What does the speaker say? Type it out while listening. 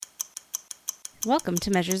Welcome to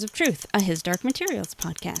Measures of Truth, a His Dark Materials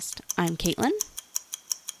podcast. I'm Caitlin.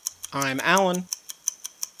 I'm Alan.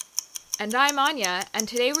 And I'm Anya, and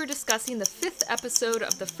today we're discussing the 5th episode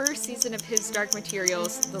of the first season of His Dark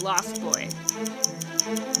Materials, The Lost Boy.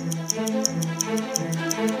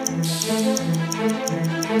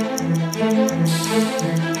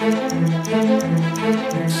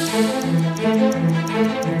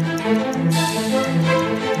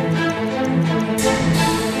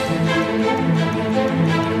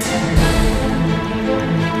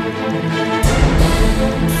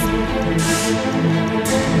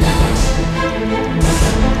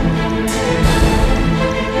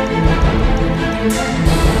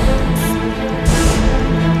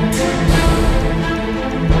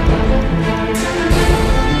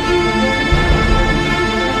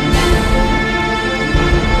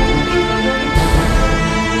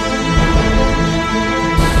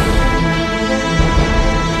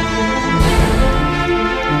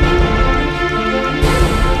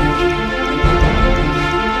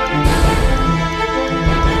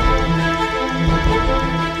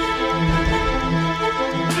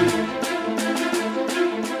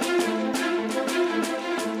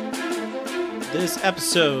 This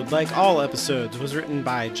episode, like all episodes, was written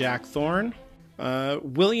by Jack Thorne.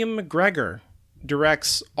 William McGregor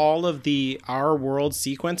directs all of the Our World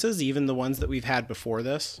sequences, even the ones that we've had before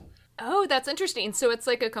this. Oh, that's interesting. So it's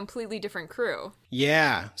like a completely different crew.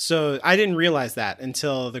 Yeah, so I didn't realize that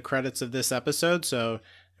until the credits of this episode, so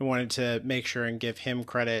I wanted to make sure and give him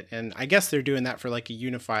credit. And I guess they're doing that for like a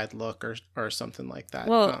unified look or something like that.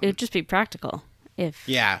 Well, it would just be practical if...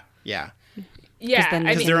 Yeah. Yeah,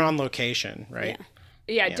 Because they're on location, right?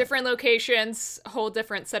 Yeah, different locations, whole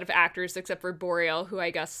different set of actors, except for Boreal, who I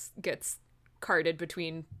guess gets carted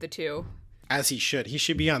between the two. As he should. He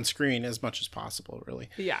should be on screen as much as possible, really.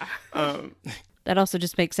 Yeah. That also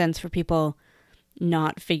just makes sense for people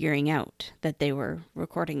not figuring out that they were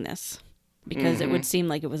recording this, because it would seem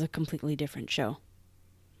like it was a completely different show.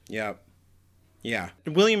 Yep. Yeah.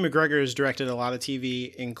 William McGregor has directed a lot of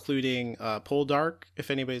TV, including Poldark, if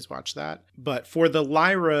anybody's watched that. But for the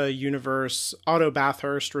Lyra universe, Otto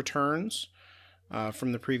Bathurst returns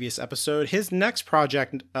from the previous episode. His next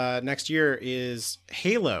project next year is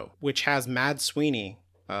Halo, which has Mad Sweeney,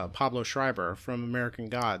 Pablo Schreiber from American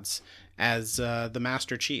Gods, as the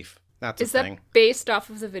Master Chief. That's Is that based off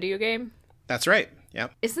of the video game? That's right.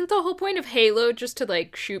 Yep. Isn't the whole point of Halo just to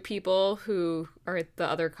like shoot people who are the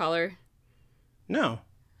other color? No.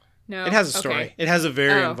 It has a story. Okay. It has a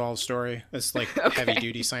very involved story. It's like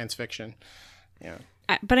heavy-duty science fiction. Yeah.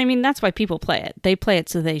 But I mean, that's why people play it. They play it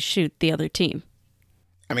so they shoot the other team.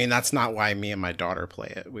 I mean, that's not why me and my daughter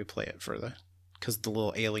play it. We play it because the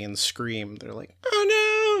little aliens scream. They're like,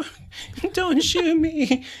 "Oh no, don't shoot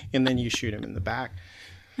me!" And then you shoot him in the back.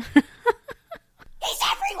 He's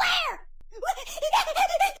everywhere!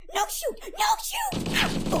 No shoot! No shoot!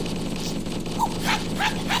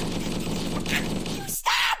 You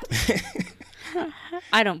stop!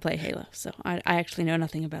 I don't play Halo, so I actually know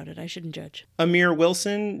nothing about it. I shouldn't judge. Amir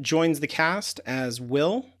Wilson joins the cast as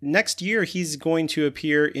Will. Next year, he's going to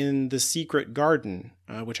appear in The Secret Garden,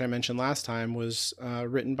 which I mentioned last time was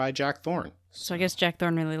written by Jack Thorne. So I guess Jack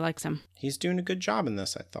Thorne really likes him. He's doing a good job in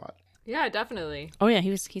this, I thought. Yeah, definitely. Oh yeah,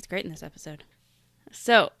 he's great in this episode.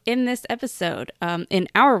 So in this episode, in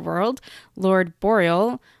Our World, Lord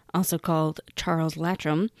Boreal, also called Charles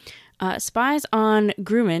Latrim, spies on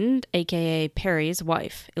Grumman, aka Perry's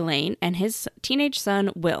wife, Elaine, and his teenage son,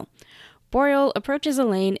 Will. Boreal approaches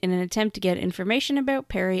Elaine in an attempt to get information about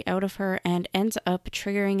Perry out of her and ends up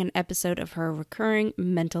triggering an episode of her recurring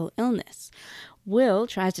mental illness. Will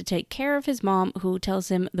tries to take care of his mom, who tells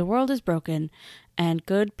him the world is broken and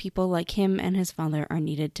good people like him and his father are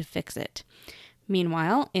needed to fix it.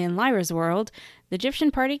 Meanwhile, in Lyra's world, the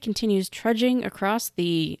Egyptian party continues trudging across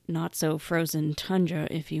the not-so-frozen tundra,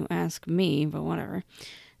 if you ask me, but whatever.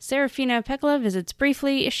 Serafina Pekkala visits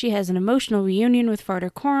briefly. She has an emotional reunion with Farder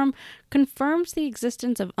Coram, confirms the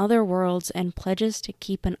existence of other worlds, and pledges to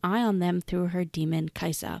keep an eye on them through her demon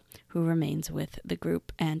Kaisa, who remains with the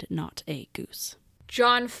group and not a goose.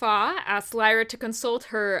 John Fa asks Lyra to consult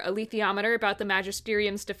her alethiometer about the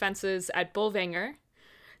Magisterium's defenses at Bolvangar.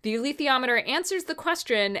 The alethiometer answers the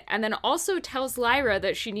question and then also tells Lyra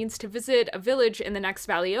that she needs to visit a village in the next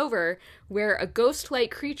valley over where a ghost-like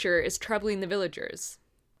creature is troubling the villagers.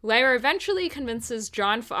 Lyra eventually convinces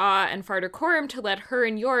John Fa and Farder Coram to let her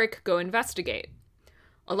and Yorick go investigate.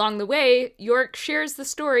 Along the way, Yorick shares the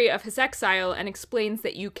story of his exile and explains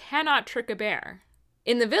that you cannot trick a bear.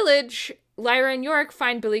 In the village, Lyra and Yorick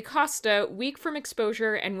find Billy Costa weak from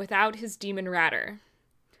exposure and without his demon ratter.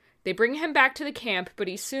 They bring him back to the camp, but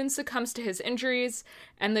he soon succumbs to his injuries,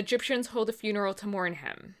 and the Egyptians hold a funeral to mourn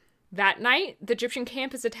him. That night, the Egyptian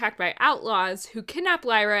camp is attacked by outlaws who kidnap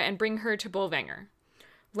Lyra and bring her to Bolvangar.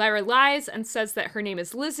 Lyra lies and says that her name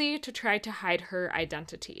is Lizzie to try to hide her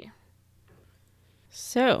identity.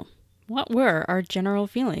 So, what were our general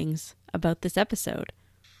feelings about this episode?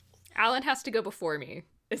 Alan has to go before me,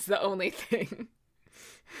 is the only thing.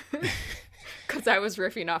 Because I was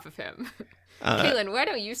riffing off of him. Kaylin, why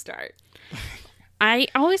don't you start? I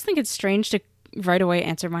always think it's strange to right away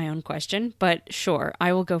answer my own question, but sure,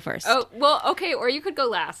 I will go first. Oh, well, okay, or you could go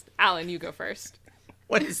last. Alan, you go first.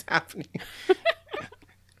 What is happening?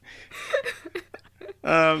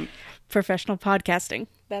 Professional podcasting.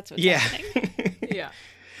 That's what's happening. Yeah.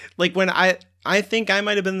 Like when I think I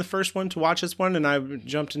might have been the first one to watch this one, and I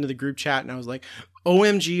jumped into the group chat and I was like,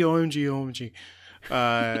 OMG, OMG,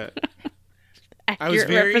 OMG. I was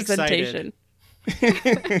very excited.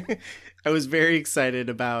 I was very excited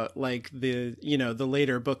about like the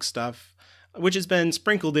later book stuff, which has been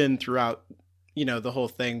sprinkled in throughout, the whole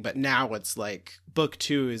thing. But now it's like book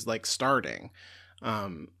 2 is like starting,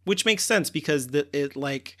 which makes sense because it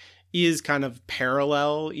like is kind of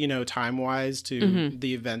parallel, time wise to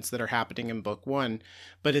the events that are happening in book 1.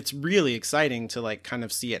 But it's really exciting to like kind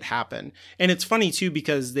of see it happen. And it's funny too,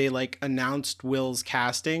 because they like announced Will's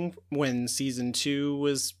casting when season 2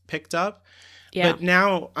 was picked up. Yeah. But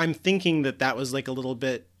now I'm thinking that was like a little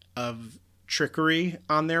bit of trickery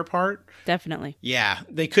on their part. Definitely. Yeah.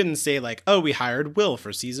 They couldn't say like, oh, we hired Will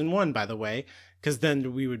for season 1, by the way, because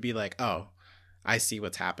then we would be like, oh, I see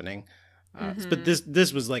what's happening. But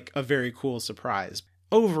this was like a very cool surprise.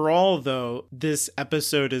 Overall, though, this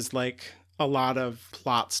episode is like a lot of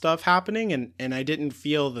plot stuff happening, and I didn't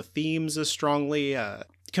feel the themes as strongly.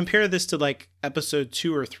 Compare this to like episode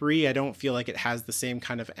 2 or 3, I don't feel like it has the same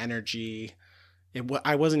kind of energy.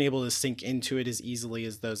 I wasn't able to sink into it as easily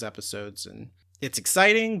as those episodes, and it's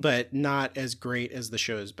exciting, but not as great as the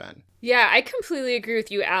show's been. Yeah, I completely agree with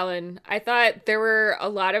you, Alan. I thought there were a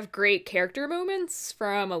lot of great character moments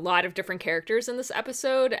from a lot of different characters in this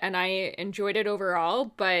episode, and I enjoyed it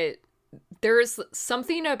overall, but there's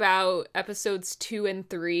something about episodes 2 and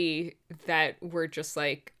 3 that were just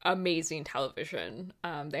like amazing television.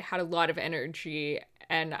 They had a lot of energy,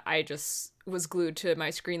 and I just was glued to my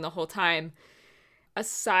screen the whole time.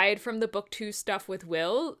 Aside from the book 2 stuff with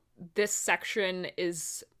Will, this section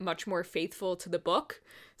is much more faithful to the book,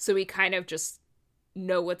 so we kind of just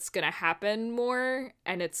know what's going to happen more,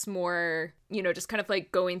 and it's more, just kind of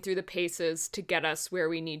like going through the paces to get us where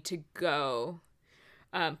we need to go.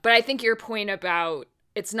 But I think your point about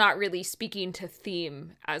it's not really speaking to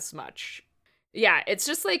theme as much. Yeah, it's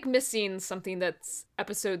just like missing something that's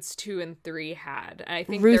episodes 2 and 3 had. And I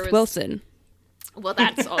think Ruth Wilson. Well,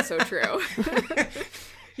 that's also true.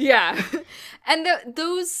 Yeah. And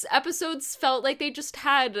those episodes felt like they just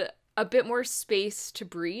had a bit more space to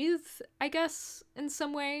breathe, I guess, in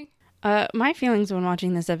some way. My feelings when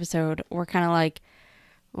watching this episode were kind of like,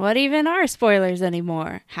 what even are spoilers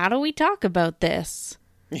anymore? How do we talk about this?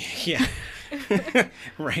 Yeah.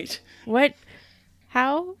 Right.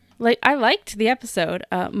 How? Like, I liked the episode,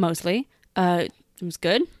 mostly. It was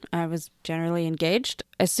good. I was generally engaged.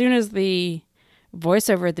 As soon as the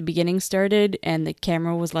voiceover at the beginning started and the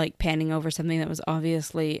camera was like panning over something that was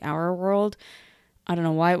obviously our world. I don't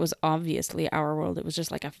know why it was obviously our world. It was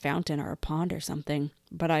just like a fountain or a pond or something.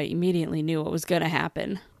 But I immediately knew what was going to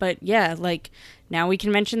happen. But yeah, like now we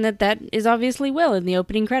can mention that is obviously Will in the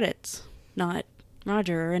opening credits, not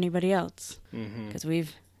Roger or anybody else. Because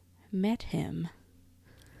we've met him.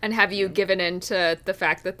 And have you given in to the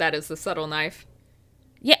fact that is the subtle knife?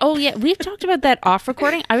 Yeah. Oh, yeah. We've talked about that off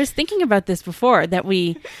recording. I was thinking about this before, that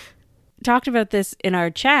we talked about this in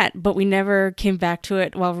our chat, but we never came back to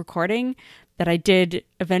it while recording. That I did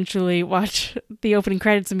eventually watch the opening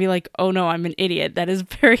credits and be like, oh no, I'm an idiot. That is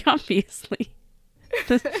very obviously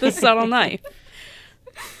the subtle knife.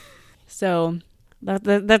 So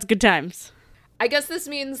that's good times. I guess this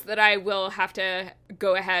means that I will have to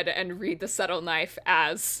go ahead and read The Subtle Knife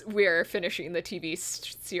as we're finishing the TV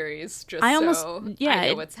series, just I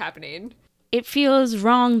know what's happening. It feels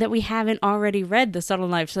wrong that we haven't already read The Subtle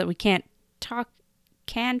Knife so that we can't talk.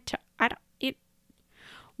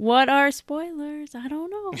 What are spoilers? I don't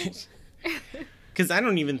know. Because I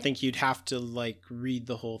don't even think you'd have to like read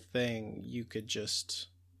the whole thing. You could just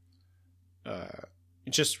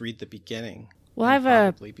read the beginning. We'll have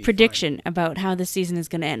a prediction about how this season is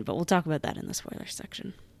going to end, but we'll talk about that in the spoiler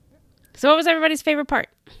section. So what was everybody's favorite part?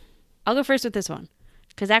 I'll go first with this one.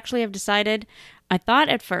 Because actually I've decided, I thought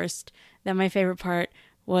at first that my favorite part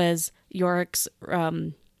was Yorick's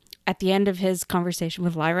at the end of his conversation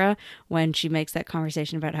with Lyra, when she makes that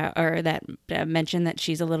conversation about how, or that mention that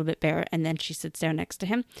she's a little bit bare, and then she sits down next to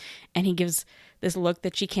him, and he gives this look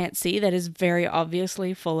that she can't see that is very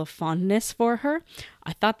obviously full of fondness for her.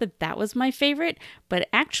 I thought that that was my favorite, but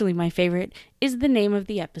actually my favorite is the name of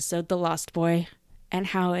the episode, The Lost Boy, and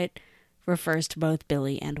how it refers to both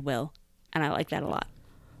Billy and Will. And I like that a lot.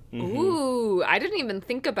 Mm-hmm. Ooh, I didn't even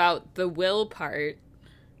think about the Will part.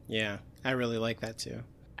 Yeah, I really like that too.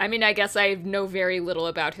 I mean, I guess I know very little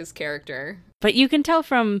about his character. But you can tell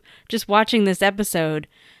from just watching this episode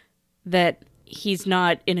that he's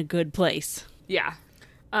not in a good place. Yeah.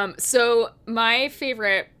 So my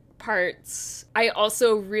favorite parts, I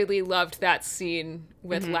also really loved that scene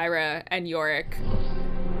with Lyra and Yorick.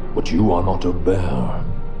 But you are not a bear.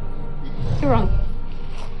 You're wrong.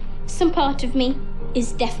 Some part of me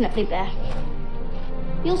is definitely there.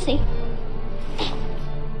 You'll see.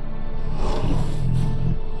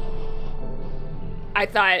 I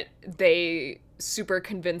thought they super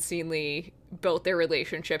convincingly built their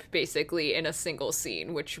relationship basically in a single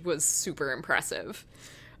scene, which was super impressive.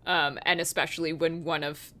 And especially when one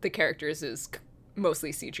of the characters is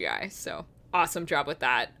mostly CGI. So awesome job with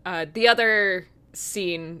that. The other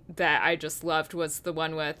scene that I just loved was the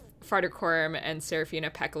one with Farder Coram and Serafina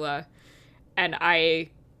Pekkala. And I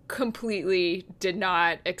completely did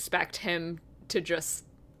not expect him to just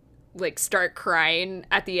like start crying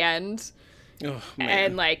at the end. Oh, man.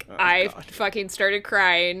 And like I fucking started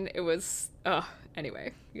crying. It was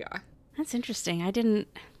anyway, yeah. That's interesting.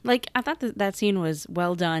 I thought that scene was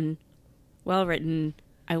well done, well written.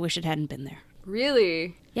 I wish it hadn't been there.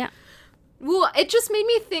 Really? Yeah. Well, it just made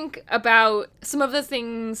me think about some of the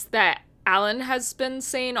things that Alan has been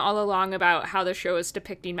saying all along about how the show is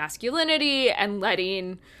depicting masculinity and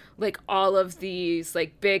letting like all of these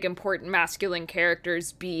like big important masculine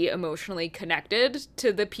characters be emotionally connected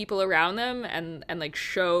to the people around them and like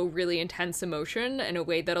show really intense emotion in a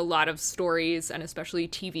way that a lot of stories and especially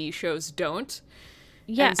TV shows don't.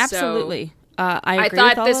 Yeah, And so absolutely. I agree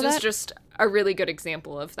thought with all this of was that. just a really good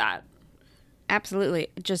example of that. Absolutely.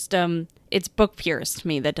 Just it's book purist to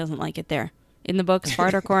me that doesn't like it there. In the books,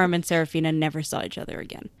 Farder Coram and Serafina never saw each other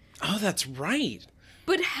again. Oh, that's right.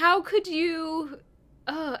 But how could you...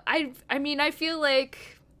 I mean, I feel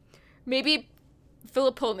like maybe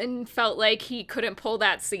Philip Pullman felt like he couldn't pull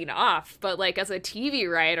that scene off. But, like, as a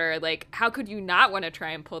TV writer, like, how could you not want to try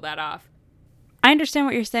and pull that off? I understand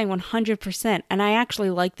what you're saying 100%. And I actually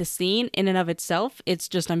like the scene in and of itself. It's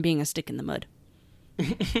just I'm being a stick in the mud.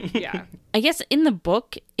 Yeah. I guess in the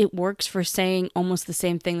book, it works for saying almost the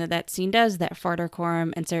same thing that scene does, that Farder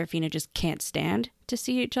Coram and Serafina just can't stand to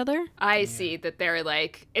see each other. I see that they're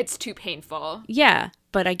like, it's too painful. Yeah,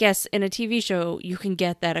 but I guess in a TV show, you can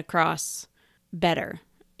get that across better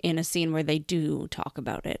in a scene where they do talk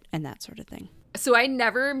about it and that sort of thing. So I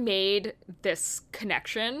never made this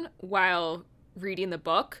connection while reading the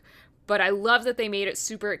book, but I love that they made it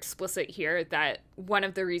super explicit here that one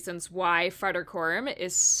of the reasons why Farder Coram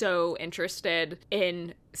is so interested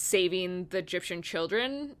in saving the Egyptian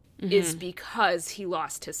children is because he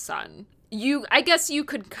lost his son. I guess you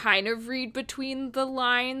could kind of read between the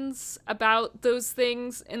lines about those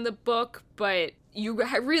things in the book, but you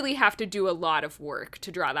really have to do a lot of work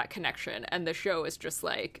to draw that connection. And the show is just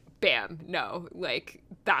like, bam, no, like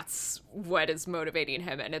that's what is motivating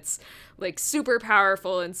him. And it's like super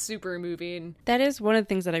powerful and super moving. That is one of the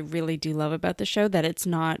things that I really do love about the show, that it's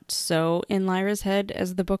not so in Lyra's head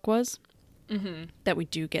as the book was. Mm-hmm. That we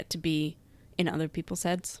do get to be in other people's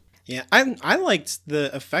heads. Yeah, I liked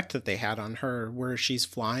the effect that they had on her where she's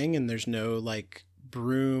flying and there's no like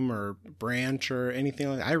broom or branch or anything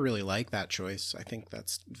like that. I really like that choice. I think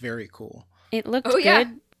that's very cool. It looked good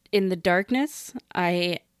yeah. in the darkness.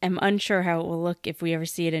 I am unsure how it will look if we ever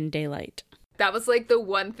see it in daylight. That was like the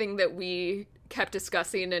one thing that we kept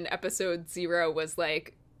discussing in episode 0 was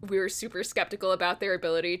like, we were super skeptical about their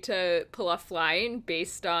ability to pull off flying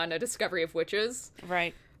based on A Discovery of Witches.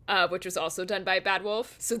 Right. Which was also done by Bad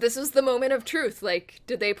Wolf. So this was the moment of truth. Like,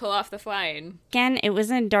 did they pull off the flying? Again, it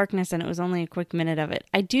was in darkness and it was only a quick minute of it.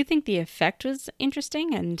 I do think the effect was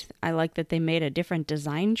interesting and I like that they made a different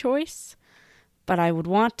design choice, but I would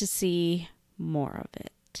want to see more of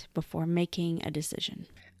it before making a decision.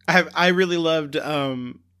 I really loved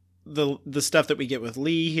the stuff that we get with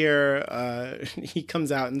Lee here. He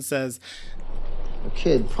comes out and says,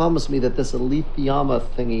 Kid, promise me that this Alethioma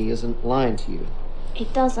thingy isn't lying to you.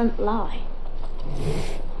 It doesn't lie.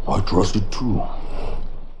 I trust it too.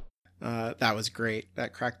 that was great.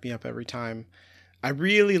 That cracked me up every time. I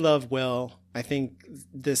really love Will. I think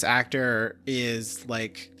this actor is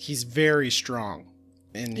like, he's very strong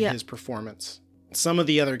in his performance. some of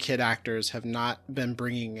the other kid actors have not been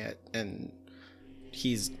bringing it, and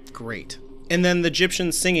he's great. And then the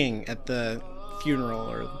Egyptian singing at the funeral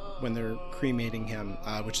or when they're cremating him,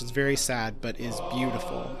 which is very sad but is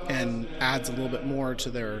beautiful and adds a little bit more to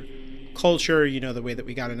their culture, the way that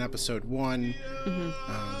we got in episode 1.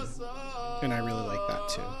 And I really like that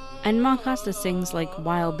too. And Ma Costa sings like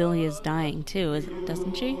while Billy is dying too,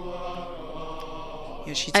 doesn't she?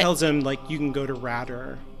 Yeah, she tells him like, you can go to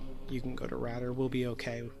Ratter, we'll be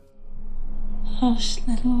okay. Hush,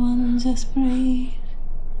 little one, just breathe.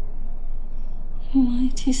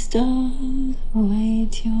 Mighty stars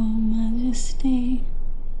await your majesty.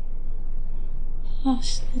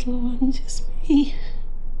 Hush, little one, just breathe.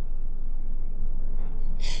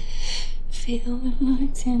 Feel the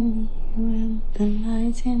light in you and the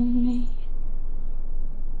light in me.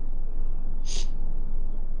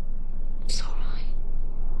 It's alright.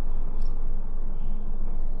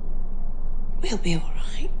 We'll be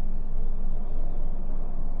alright.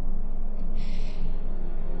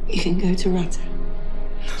 You can go to Ratter.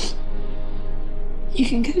 You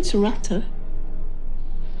can go to Ratter.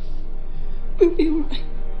 We'll be alright.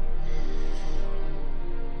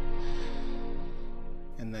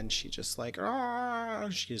 And then she just like,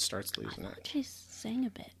 she just starts losing it. She sang a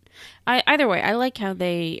bit. Either way, I like how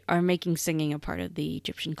they are making singing a part of the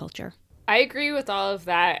Egyptian culture. I agree with all of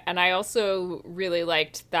that, and I also really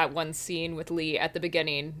liked that one scene with Lee at the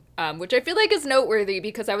beginning, which I feel like is noteworthy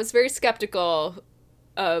because I was very skeptical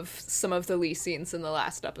of some of the Lee scenes in the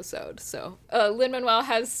last episode. So Lin-Manuel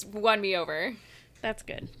has won me over. That's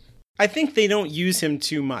good. I think they don't use him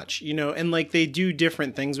too much, and like they do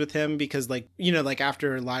different things with him because like, like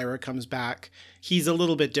after Lyra comes back, he's a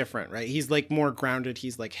little bit different, right? He's like more grounded.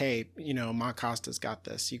 He's like, hey, Ma Costa's got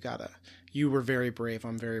this. You were very brave.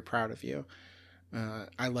 I'm very proud of you.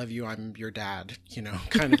 I love you. I'm your dad,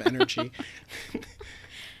 kind of energy.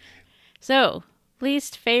 So,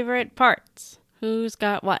 least favorite parts. Who's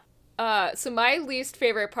got what? So my least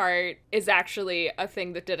favorite part is actually a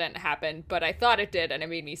thing that didn't happen, but I thought it did, and it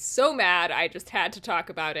made me so mad I just had to talk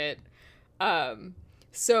about it.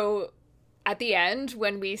 So at the end,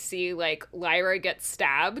 when we see, like, Lyra get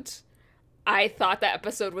stabbed, I thought the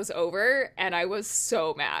episode was over, and I was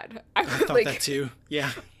so mad. I thought like, that too, yeah.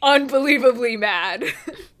 Unbelievably mad.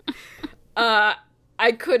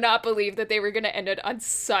 I could not believe that they were going to end it on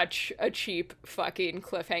such a cheap fucking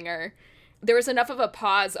cliffhanger. There was enough of a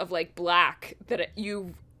pause of, like, black that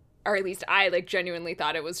or at least I, like, genuinely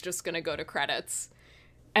thought it was just gonna go to credits.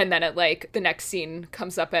 And then the next scene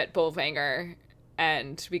comes up at Bolvangar,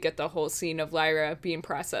 and we get the whole scene of Lyra being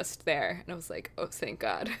processed there. And I was like, oh, thank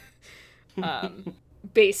God.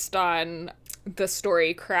 Based on the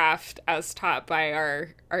story craft as taught by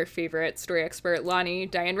our favorite story expert, Lonnie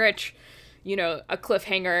Diane Rich, a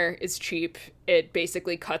cliffhanger is cheap. It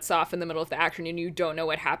basically cuts off in the middle of the action and you don't know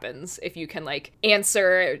what happens. If you can, like,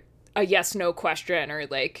 answer a yes-no question or,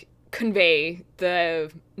 like, convey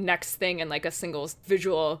the next thing in, like, a single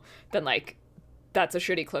visual, then, like, that's a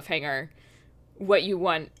shitty cliffhanger. What you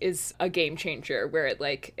want is a game changer where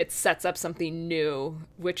it sets up something new,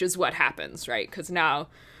 which is what happens, right? Because now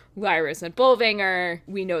Lyra's in Bolvangar,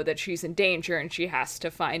 we know that she's in danger and she has to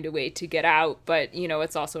find a way to get out, but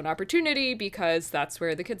it's also an opportunity because that's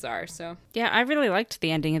where the kids are. So yeah, I really liked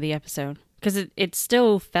the ending of the episode because it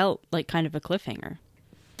still felt like kind of a cliffhanger,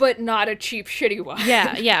 but not a cheap shitty one.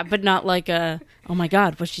 yeah, but not like oh my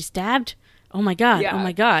god, was she stabbed? Oh my god, yeah. Oh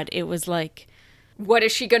my god. It was like, what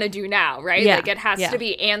is she gonna do now, right? Yeah, like, it has to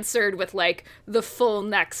be answered with, like, the full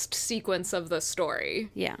next sequence of the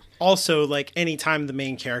story. Yeah. Also, like, anytime the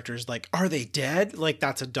main character's like, are they dead? Like,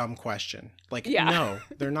 that's a dumb question. Like, no,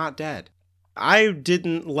 they're not dead. I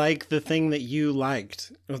didn't like the thing that you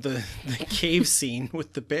liked, the cave scene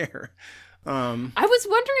with the bear. I was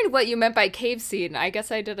wondering what you meant by cave scene. I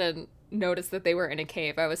guess I didn't notice that they were in a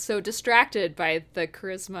cave. I was so distracted by the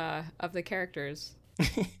charisma of the characters.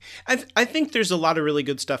 I think there's a lot of really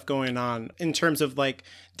good stuff going on in terms of, like,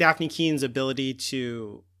 Daphne Keene's ability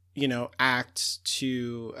to, act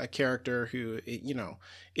to a character who,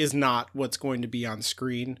 is not what's going to be on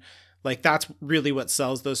screen. Like, that's really what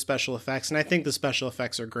sells those special effects. And I think the special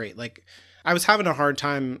effects are great. Like, I was having a hard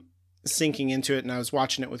time sinking into it, and I was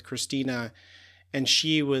watching it with Christina, and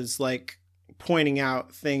she was, like, pointing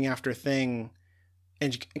out thing after thing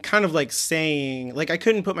and kind of, like, saying, like, I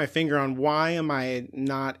couldn't put my finger on why am I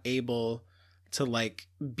not able to, like,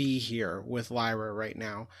 be here with Lyra right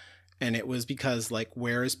now. And it was because, like,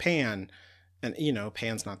 where is Pan? And,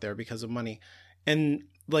 Pan's not there because of money. And,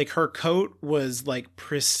 like, her coat was, like,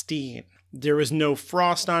 pristine. There was no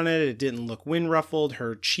frost on it. It didn't look wind ruffled.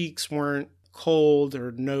 Her cheeks weren't cold,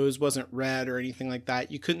 her nose wasn't red or anything like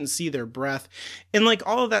that. You couldn't see their breath. And like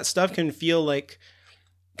all of that stuff can feel like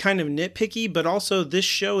kind of nitpicky, but also this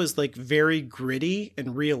show is like very gritty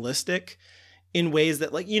and realistic in ways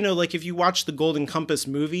that, like, you know, like if you watch the Golden Compass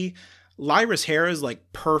movie, Lyra's hair is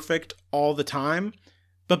like perfect all the time,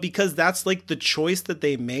 but because that's like the choice that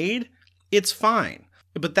they made, it's fine.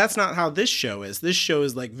 But that's not how this show is. This show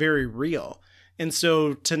is like very real. And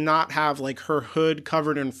so to not have like her hood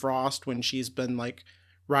covered in frost when she's been like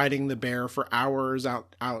riding the bear for hours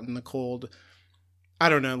out in the cold, I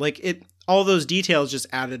don't know, like it, all those details just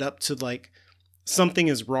added up to like something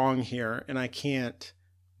is wrong here and I can't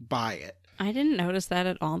buy it. I didn't notice that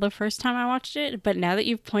at all the first time I watched it, but now that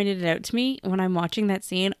you've pointed it out to me, when I'm watching that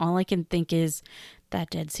scene, all I can think is that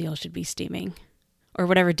dead seal should be steaming. Or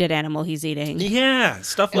whatever dead animal he's eating. Yeah,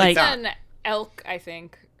 stuff like that. It's an elk, I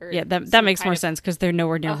think. Or yeah, that makes more sense because they're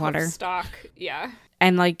nowhere near water. Stock, yeah.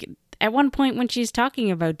 And like at one point when she's talking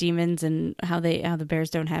about demons and how the bears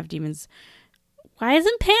don't have demons, why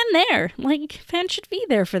isn't Pan there? Like Pan should be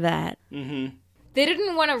there for that. Mm-hmm. They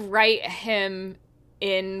didn't want to write him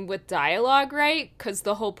in with dialogue, right? Because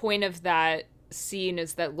the whole point of that scene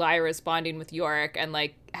is that Lyra's bonding with Yorick, and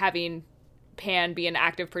like having Pan be an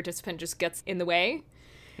active participant just gets in the way.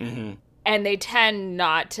 Mm-hmm. And they tend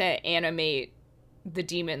not to animate the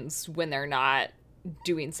demons when they're not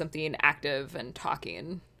doing something active and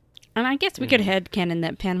talking. And I guess we could headcanon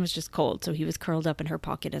that Pan was just cold, so he was curled up in her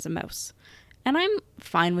pocket as a mouse. And I'm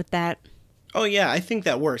fine with that. Oh, yeah, I think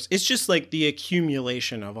that works. It's just like the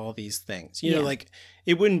accumulation of all these things. You know, like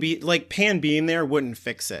it wouldn't be like Pan being there wouldn't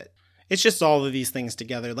fix it. It's just all of these things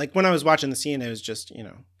together. Like when I was watching the scene, it was just, you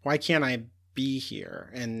know, why can't I be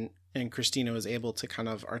here? And Christina was able to kind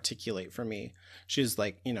of articulate for me. She was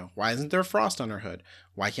like, you know, why isn't there frost on her hood?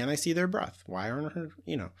 Why can't I see their breath? Why aren't her,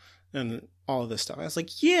 you know, and all of this stuff. I was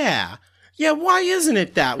like, yeah, why isn't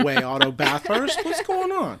it that way, Otto Bathurst? What's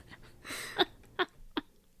going on?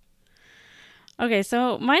 Okay,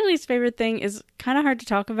 so my least favorite thing is kind of hard to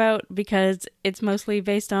talk about because it's mostly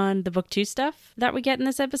based on the book 2 stuff that we get in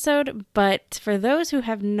this episode. But for those who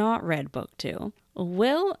have not read book 2,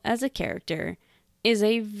 Will as a character is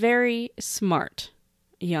a very smart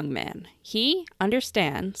young man. He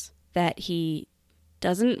understands that he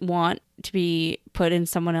doesn't want to be put in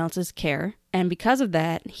someone else's care. And because of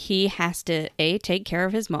that, he has to A, take care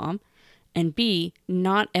of his mom, and B,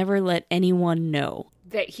 not ever let anyone know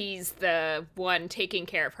that he's the one taking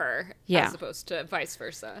care of her, as opposed to vice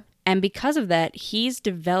versa. And because of that, he's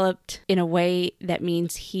developed in a way that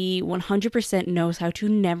means he 100% knows how to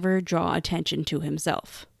never draw attention to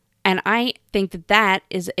himself. And I think that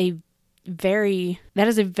is a very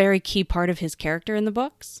key part of his character in the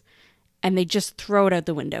books. And they just throw it out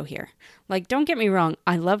the window here. Like, don't get me wrong,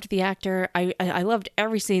 I loved the actor. I loved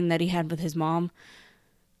every scene that he had with his mom.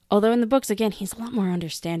 Although in the books, again, he's a lot more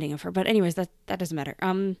understanding of her. But anyways, that doesn't matter.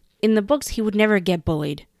 In the books, he would never get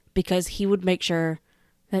bullied because he would make sure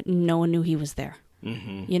that no one knew he was there.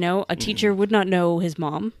 Mm-hmm. You know, a teacher would not know his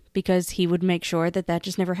mom because he would make sure that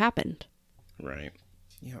just never happened. Right.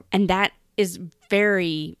 Yep. And that is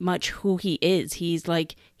very much who he is. He's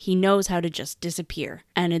like, he knows how to just disappear.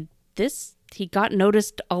 And in this, he got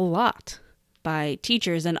noticed a lot by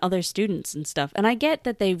teachers and other students and stuff. And I get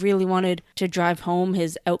that they really wanted to drive home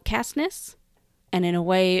his outcastness. And in a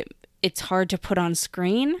way, it's hard to put on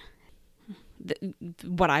screen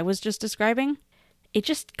what I was just describing. It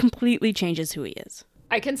just completely changes who he is.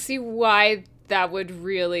 I can see why that would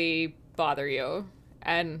really bother you.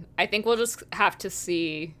 And I think we'll just have to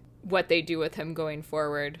see what they do with him going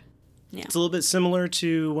forward. Yeah. It's a little bit similar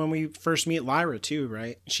to when we first meet Lyra too,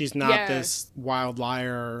 right? She's not this wild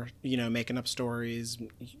liar, you know, making up stories,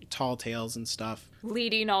 tall tales and stuff.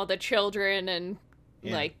 Leading all the children and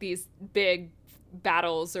like these big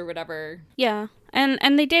battles or whatever. Yeah.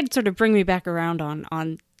 And they did sort of bring me back around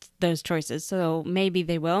on those choices. So maybe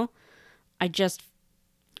they will. It just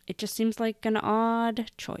seems like an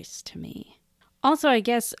odd choice to me. Also, I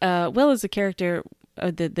guess Will is a character,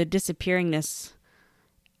 the disappearingness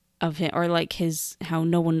of him, or like how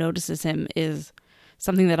no one notices him, is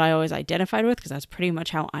something that I always identified with because that's pretty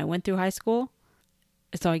much how I went through high school.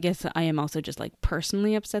 So I guess I am also just like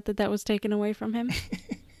personally upset that was taken away from him.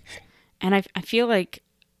 And I feel like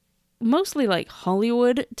mostly like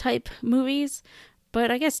Hollywood type movies, but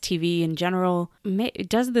I guess TV in general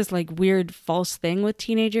does this like weird false thing with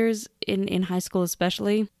teenagers in high school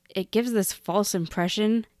especially. It gives this false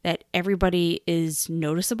impression that everybody is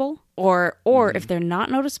noticeable, or if they're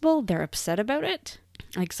not noticeable, they're upset about it.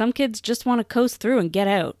 Like some kids just want to coast through and get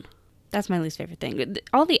out. That's my least favorite thing.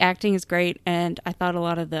 All the acting is great, and I thought a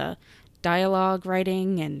lot of the dialogue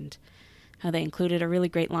writing and how they included a really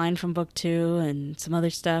great line from book 2 and some other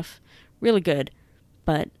stuff. Really good,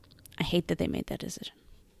 but I hate that they made that decision.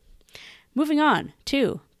 Moving on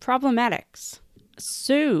to problematics.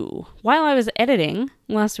 So, while I was editing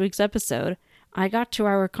last week's episode, I got to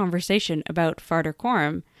our conversation about Farder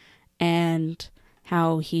Coram and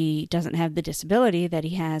how he doesn't have the disability that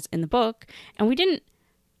he has in the book, and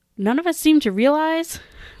none of us seemed to realize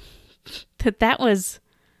that was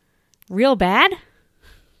real bad.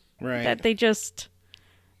 Right. That they just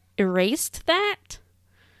erased that.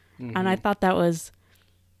 Mm-hmm. And I thought that was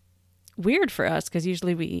weird for us, because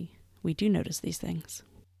usually we do notice these things.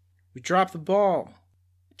 We dropped the ball.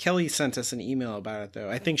 Kelly sent us an email about it, though.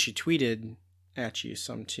 I think she tweeted at you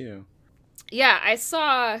some, too. Yeah, I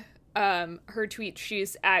saw her tweet.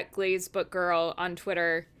 She's at GlazeBookGirl on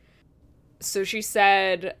Twitter. So she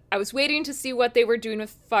said, I was waiting to see what they were doing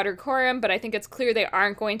with Farder Coram, but I think it's clear they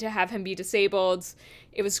aren't going to have him be disabled.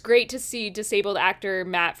 It was great to see disabled actor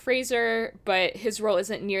Matt Fraser, but his role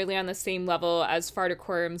isn't nearly on the same level as Farder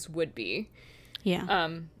Coram's would be. Yeah.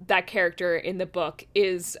 That character in the book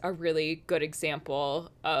is a really good example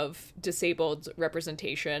of disabled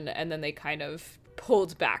representation, and then they kind of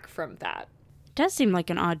pulled back from that. It does seem like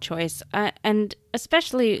an odd choice. And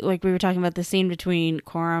especially, like we were talking about the scene between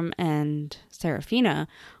Coram and Serafina,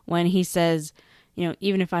 when he says,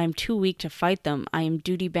 even if I am too weak to fight them, I am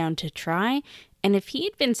duty-bound to try. And if he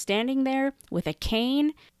had been standing there with a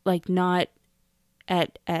cane, like not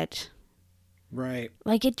at right.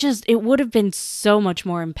 Like it would have been so much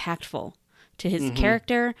more impactful to his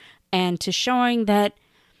character and to showing that,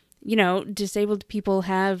 disabled people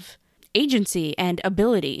have agency and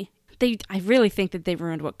ability. I really think that they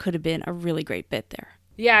ruined what could have been a really great bit there.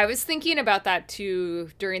 Yeah, I was thinking about that too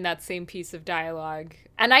during that same piece of dialogue.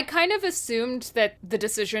 And I kind of assumed that the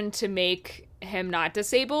decision to make him not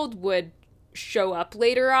disabled would show up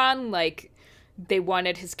later on. Like, they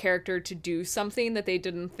wanted his character to do something that they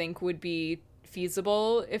didn't think would be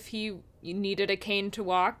feasible if he needed a cane to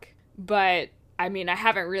walk. But, I mean, I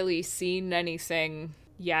haven't really seen anything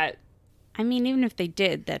yet. I mean, even if they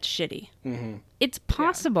did, that's shitty. Mm-hmm. It's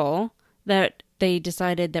possible that they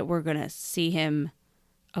decided that we're going to see him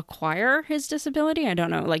acquire his disability. I don't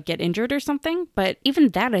know, like get injured or something. But even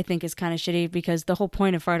that, I think, is kind of shitty, because the whole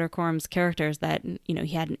point of Farder Coram's character is that, he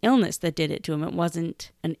had an illness that did it to him. It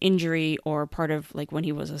wasn't an injury or part of like when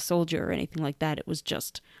he was a soldier or anything like that. It was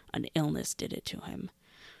just an illness did it to him.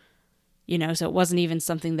 So it wasn't even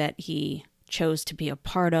something that he chose to be a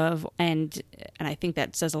part of. And I think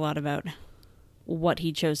that says a lot about what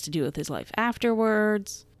he chose to do with his life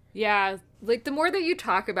afterwards. Yeah, like the more that you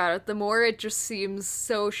talk about it, the more it just seems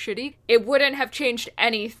so shitty. It wouldn't have changed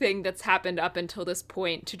anything that's happened up until this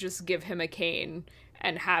point to just give him a cane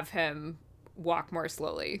and have him walk more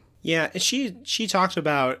slowly. Yeah, she talked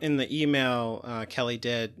about in the email Kelly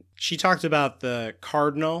did, she talked about the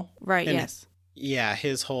cardinal. Right, and, yes. Yeah,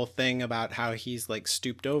 his whole thing about how he's like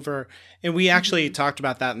stooped over. And we actually talked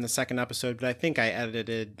about that in the second episode, but I think I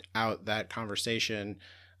edited out that conversation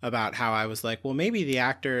about how I was like, well, maybe the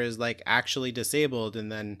actor is like actually disabled.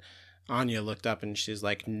 And then Anya looked up and she's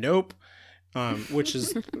like, nope. Which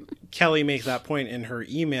is Kelly makes that point in her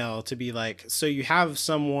email to be like, so you have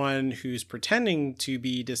someone who's pretending to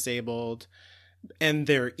be disabled and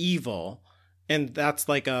they're evil. And that's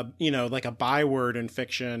like a, like a byword in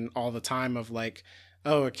fiction all the time of like,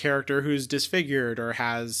 oh, a character who's disfigured or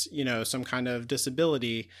has, some kind of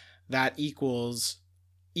disability that equals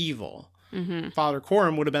evil. Mm-hmm. Farder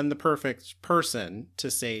Coram would have been the perfect person to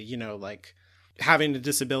say, like having a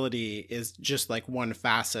disability is just like one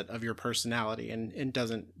facet of your personality and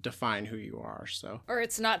doesn't define who you are. So, or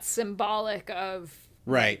it's not symbolic of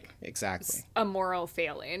right. Exactly. A moral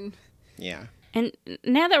failing. Yeah. And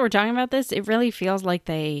now that we're talking about this, it really feels like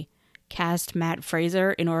they cast Matt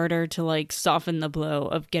Fraser in order to like soften the blow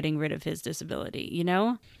of getting rid of his disability,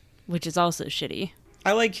 which is also shitty.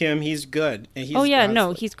 I like him. He's good. And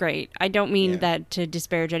He's great. I don't mean that to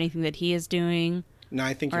disparage anything that he is doing. No,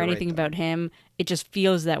 I think or you're anything right, about him. It just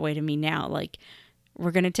feels that way to me now. Like,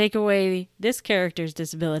 we're going to take away this character's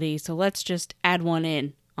disability, so let's just add one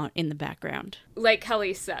in the background. Like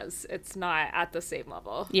Kelly says, it's not at the same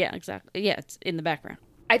level. Yeah, exactly. Yeah, it's in the background.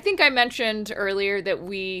 I think I mentioned earlier that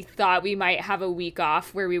we thought we might have a week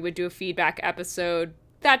off where we would do a feedback episode.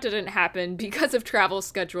 That didn't happen because of travel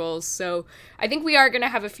schedules. So I think we are going to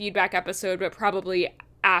have a feedback episode, but probably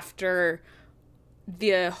after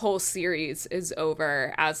the whole series is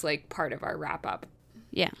over as like part of our wrap up.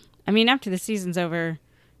 Yeah. I mean, after the season's over,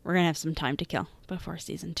 we're going to have some time to kill before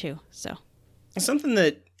season 2. So something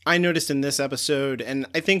that I noticed in this episode, and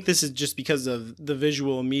I think this is just because of the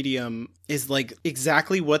visual medium, is like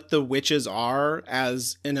exactly what the witches are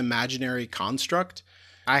as an imaginary construct.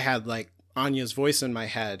 I had like Anya's voice in my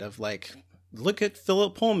head of like, look at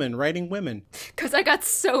Philip Pullman writing women. Because I got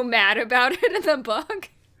so mad about it in the book.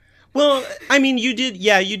 Well, I mean, you did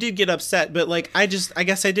get upset, but like, I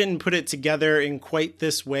guess I didn't put it together in quite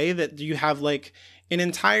this way, that you have like an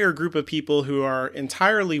entire group of people who are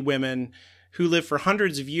entirely women who live for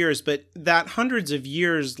hundreds of years, but that hundreds of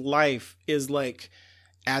years life is like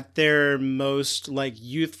at their most like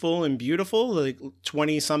youthful and beautiful, like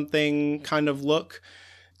 20 something kind of look.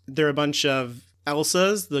 They're a bunch of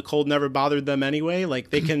Elsas. The cold never bothered them anyway. Like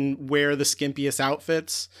they can wear the skimpiest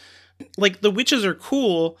outfits. Like the witches are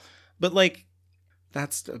cool, but like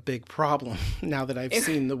that's a big problem now that I've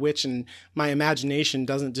seen The Witch, and my imagination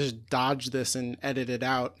doesn't just dodge this and edit it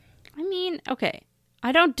out. I mean, okay.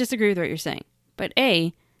 I don't disagree with what you're saying, but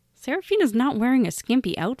Seraphina's not wearing a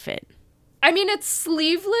skimpy outfit. I mean, it's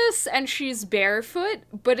sleeveless and she's barefoot,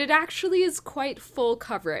 but it actually is quite full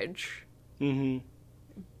coverage. Mm-hmm.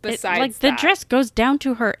 Besides the dress goes down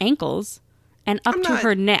to her ankles and up to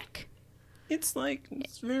her neck. It's like,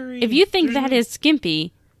 it's very... If you think that is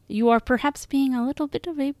skimpy, you are perhaps being a little bit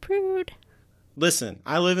of a prude. Listen,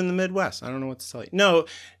 I live in the Midwest. I don't know what to tell you. No,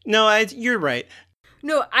 you're right.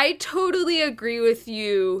 No, I totally agree with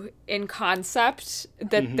you in concept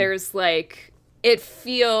that there's like, it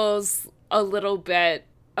feels a little bit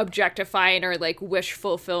objectifying or like wish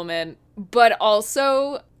fulfillment, but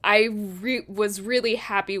also I was really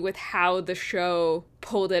happy with how the show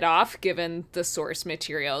pulled it off given the source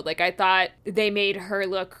material. Like I thought they made her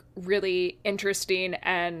look really interesting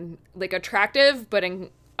and like attractive, but in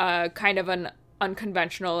kind of an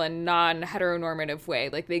unconventional and non-heteronormative way.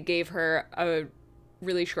 Like they gave her a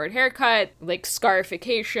really short haircut, like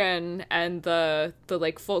scarification, and the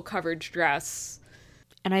like full coverage dress.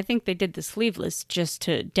 And I think they did the sleeveless just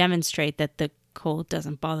to demonstrate that the cold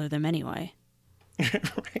doesn't bother them anyway.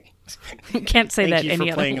 Right. You can't say that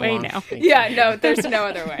any other way now. Yeah, no, there's no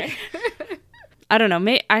other way. I don't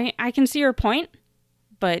know. I can see your point,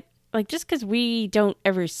 but like just because we don't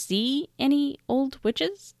ever see any old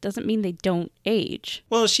witches doesn't mean they don't age.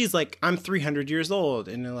 Well, she's like, I'm 300 years old,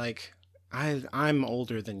 and they're like, I'm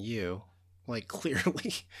older than you, like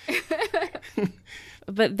clearly.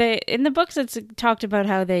 But in the books, it's talked about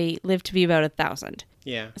how they live to be about 1,000.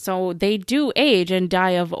 Yeah. So they do age and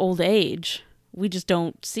die of old age. We just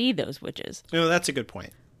don't see those witches. No, that's a good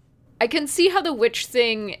point. I can see how the witch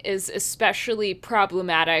thing is especially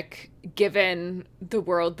problematic given the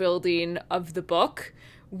world building of the book,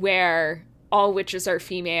 where all witches are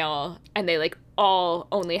female and they like all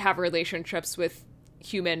only have relationships with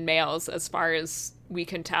human males as far as we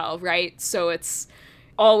can tell, right? So it's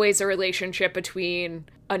always a relationship between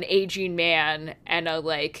an aging man and a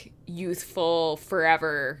like youthful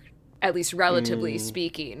forever, at least relatively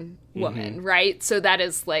speaking, woman, right? So that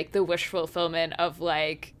is like the wish fulfillment of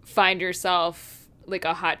like find yourself like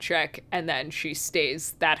a hot chick and then she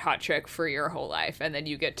stays that hot chick for your whole life and then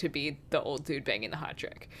you get to be the old dude banging the hot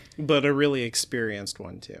chick. But a really experienced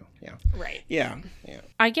one too. Yeah. Right. Yeah.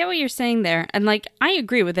 I get what you're saying there. And like, I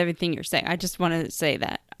agree with everything you're saying. I just want to say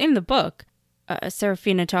that in the book,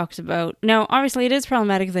 Seraphina talks about, now obviously it is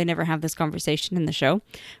problematic because they never have this conversation in the show,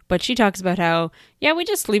 but she talks about how, yeah, we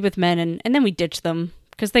just sleep with men and then we ditch them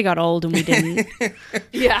because they got old and we didn't.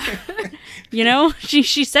 Yeah. You know,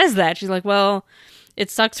 she says that. She's like, well, it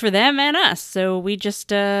sucks for them and us, so we just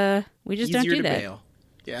don't do that. Bail.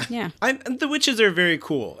 Yeah. Yeah. The witches are very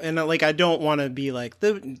cool, and like I don't want to be like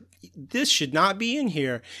this should not be in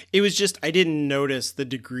here. It was just I didn't notice the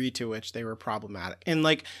degree to which they were problematic. And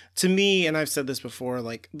like to me, and I've said this before,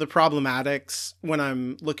 like the problematics when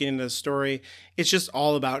I'm looking into a story, it's just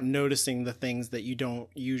all about noticing the things that you don't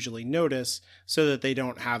usually notice so that they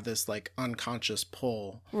don't have this like unconscious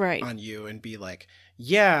pull on you and be like,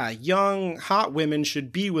 yeah, young hot women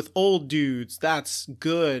should be with old dudes. That's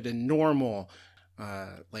good and normal.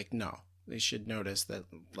 Like no. They should notice that,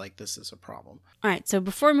 like, this is a problem. All right, so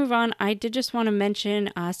before we move on, I did just want to mention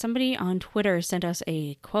somebody on Twitter sent us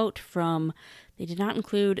a quote from, they did not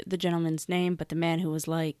include the gentleman's name, but the man who was,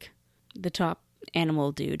 like, the top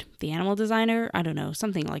animal dude. The animal designer? I don't know,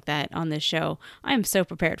 something like that on this show. I am so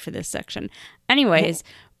prepared for this section. Anyways,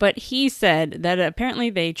 but he said that apparently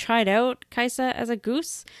they tried out Kaisa as a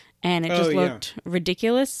goose, and it just looked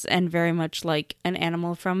ridiculous and very much like an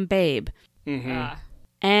animal from Babe. Mm-hmm.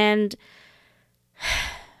 And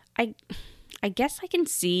I guess I can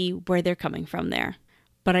see where they're coming from there.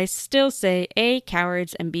 But I still say A,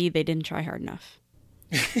 cowards, and B, they didn't try hard enough.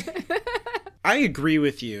 I agree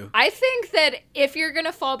with you. I think that if you're going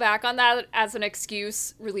to fall back on that as an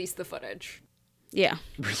excuse, release the footage. Yeah.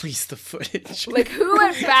 Release the footage. Like, who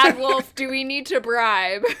at Bad Wolf do we need to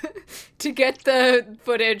bribe to get the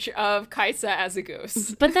footage of Kaisa as a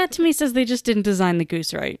goose? But that to me says they just didn't design the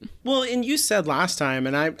goose right. Well, and you said last time,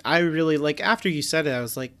 and I really, like, after you said it, I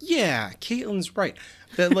was like, yeah, Caitlin's right.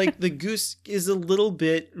 That, like, the goose is a little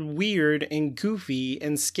bit weird and goofy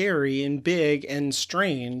and scary and big and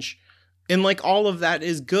strange. And, like, all of that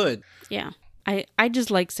is good. Yeah. I just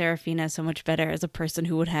like Seraphina so much better as a person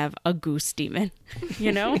who would have a goose demon, you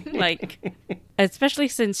know? Like, especially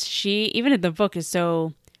since she, even in the book, is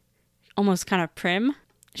so almost kind of prim.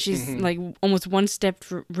 She's like almost one step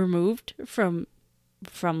removed from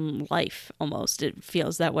life, almost. It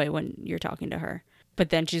feels that way when you're talking to her. But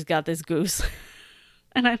then she's got this goose.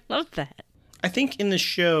 And I love that. I think in the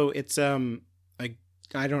show, it's, I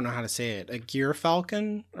don't know how to say it, a gear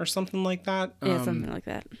falcon or something like that. Yeah, something like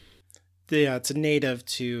that. Yeah, it's a native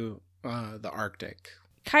to the Arctic.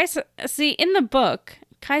 Kaisa, see, in the book,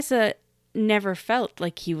 Kaisa never felt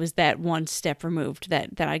like he was that one step removed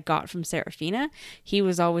that I got from Seraphina. He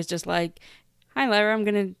was always just like, hi, Lyra, I'm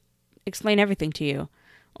going to explain everything to you.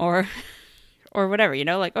 Or whatever, you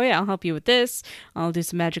know, like, oh yeah, I'll help you with this. I'll do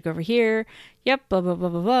some magic over here. Yep, blah, blah, blah,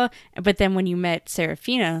 blah, blah. But then when you met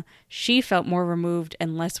Seraphina, she felt more removed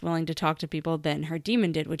and less willing to talk to people than her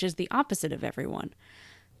demon did, which is the opposite of everyone.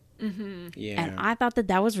 Mm-hmm. Yeah. And I thought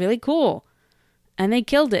that was really cool. And they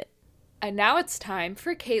killed it. And now it's time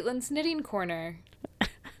for Caitlin's Knitting Corner.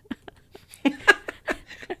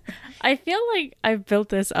 I feel like I've built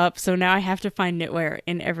this up, so now I have to find knitwear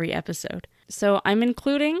in every episode. So I'm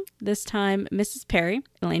including, this time, Mrs. Perry,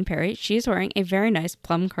 Elaine Perry. She's wearing a very nice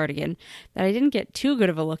plum cardigan that I didn't get too good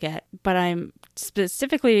of a look at, but I'm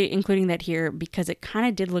specifically including that here because it kind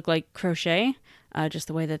of did look like crochet, just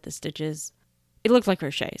the way that the stitches... It looked like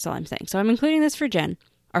crochet, is all I'm saying. So I'm including this for Jen,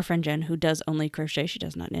 our friend Jen, who does only crochet. She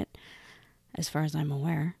does not knit, as far as I'm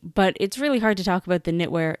aware. But it's really hard to talk about the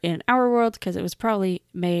knitwear in our world because it was probably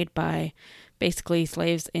made by basically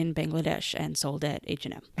slaves in Bangladesh and sold at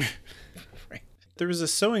H&M. Right. There was a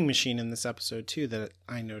sewing machine in this episode, too, that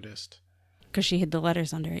I noticed. Because she hid the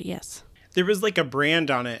letters under it, yes. There was, like, a brand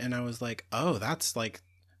on it, and I was like, oh, that's, like,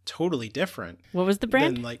 totally different. What was the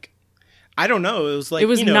brand? Than, like, I don't know. It was, like, it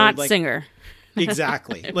was not like, Singer.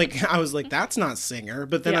 Exactly. Like, I was like, that's not Singer.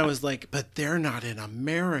 But then Yeah. I was like, but they're not in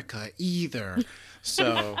America either.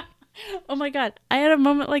 So... Oh my god, I had a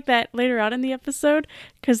moment like that later on in the episode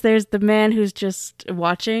because there's the man who's just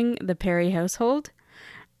watching the Perry household,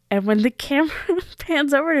 and when the camera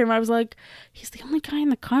pans over to him, I was like, he's the only guy in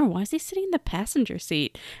the car, why is he sitting in the passenger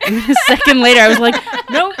seat? And then a second later I was like,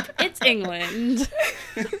 nope, it's England.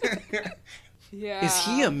 Yeah. Is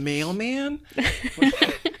he a mailman?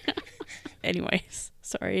 Anyways,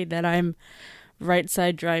 sorry that I'm right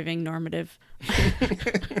side driving normative.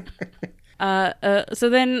 So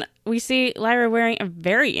then we see Lyra wearing a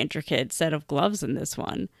very intricate set of gloves in this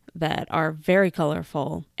one that are very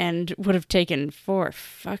colorful and would have taken for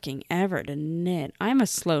fucking ever to knit. I'm a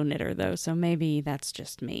slow knitter though, so maybe that's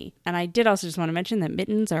just me. And I did also just want to mention that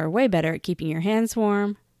mittens are way better at keeping your hands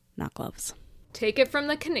warm, not gloves. Take it from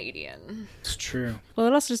the Canadian. It's true. Well,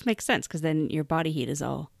 it also just makes sense because then your body heat is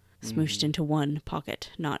all smooshed into one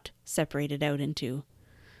pocket, not separated out into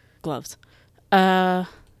gloves.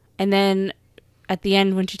 And then at the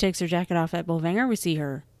end, when she takes her jacket off at Bolvangar, we see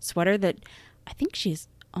her sweater that I think she's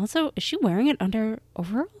also... Is she wearing it under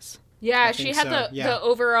overalls? Yeah, I she think had so, the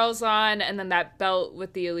overalls on and then that belt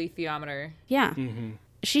with the alethiometer. Yeah. Mm-hmm.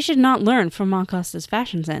 She should not learn from Moncosta's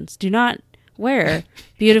fashion sense. Do not wear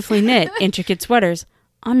beautifully knit, intricate sweaters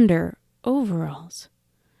under overalls.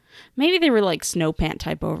 Maybe they were like snow pant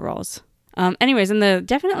type overalls. Anyways, and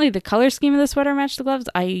definitely the color scheme of the sweater matched the gloves.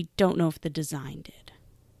 I don't know if the design did.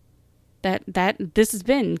 This has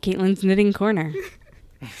been Caitlin's Knitting Corner.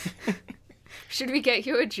 Should we get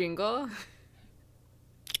you a jingle?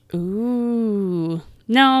 Ooh.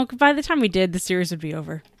 No, by the time we did, the series would be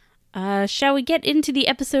over. Shall we get into the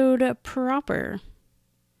episode proper?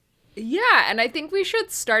 Yeah, and I think we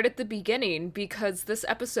should start at the beginning because this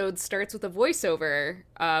episode starts with a voiceover,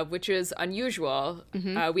 which is unusual.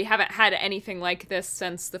 Mm-hmm. We haven't had anything like this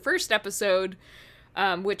since the first episode,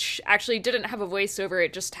 which actually didn't have a voiceover.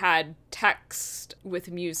 It just had text with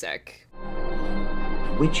music.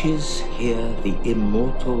 Witches hear the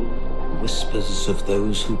immortal whispers of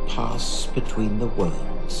those who pass between the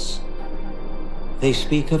worlds. They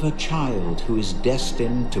speak of a child who is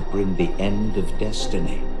destined to bring the end of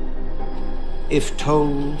destiny. If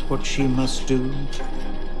told what she must do,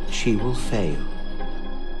 she will fail.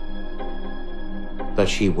 but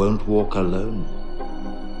she won't walk alone.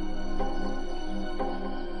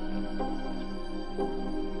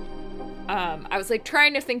 I was like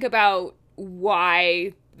trying to think about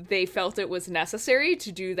why they felt it was necessary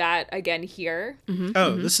to do that again here.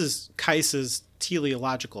 This is Kaisa's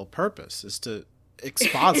teleological purpose, is to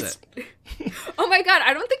exposit. Oh my god,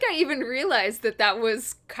 I don't think I even realized that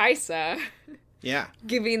was Kaisa Yeah.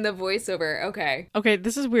 giving the voiceover. Okay,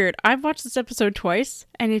 this is weird. I've watched this episode twice,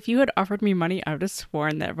 and if you had offered me money, I would have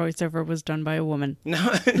sworn that voiceover was done by a woman.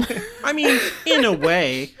 No, I mean, in a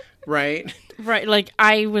way, right? Right, like,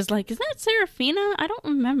 I was like, is that Serafina? I don't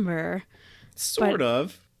remember. Sort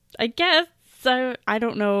of. I guess. I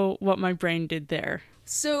don't know what my brain did there.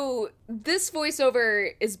 So this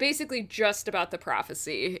voiceover is basically just about the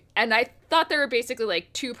prophecy, and I thought there were basically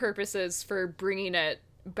like two purposes for bringing it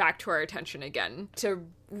back to our attention again. To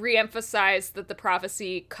re-emphasize that the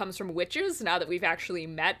prophecy comes from witches now that we've actually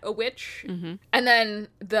met a witch. And then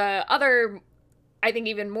the other, I think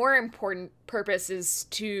even more important purpose is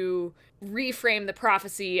to reframe the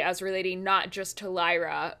prophecy as relating not just to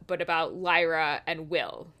Lyra, but about Lyra and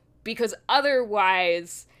Will. Because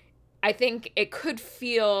otherwise, I think it could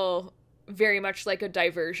feel very much like a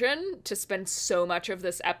diversion to spend so much of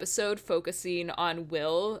this episode focusing on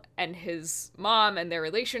Will and his mom and their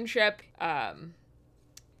relationship.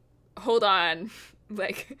 Hold on.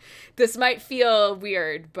 Like, this might feel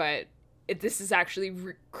weird, but this is actually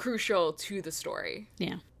crucial to the story.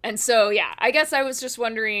 Yeah. And so, yeah, I guess I was just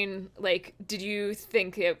wondering, like, did you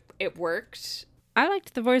think it worked? I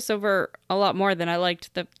liked the voiceover a lot more than I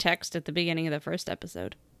liked the text at the beginning of the first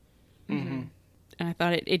episode. And I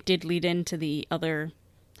thought it did lead into the other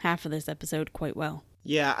half of this episode quite well.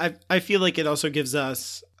 Yeah, I feel like it also gives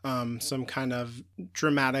us some kind of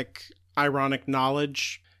dramatic, ironic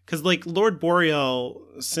knowledge. Because, like, Lord Boreal,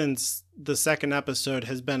 since the second episode,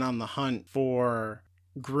 has been on the hunt for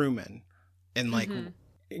Grumman. And, like,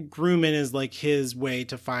 Grumman is, like, his way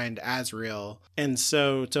to find Asriel. And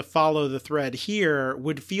so to follow the thread here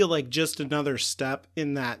would feel like just another step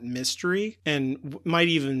in that mystery, and might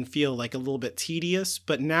even feel like a little bit tedious.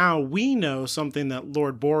 But now we know something that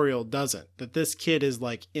Lord Boreal doesn't, that this kid is,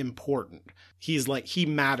 like, important. He's, like, he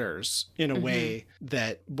matters in a way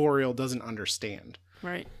that Boreal doesn't understand.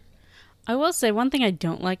 Right. I will say one thing I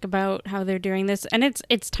don't like about how they're doing this, and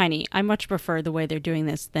it's tiny. I much prefer the way they're doing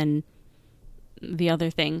this than the other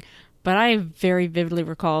thing. But I very vividly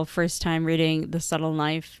recall first time reading The Subtle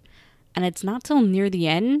Knife, and it's not till near the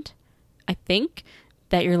end, I think,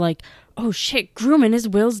 that you're like, oh shit, Grumman is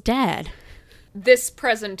Will's dad. This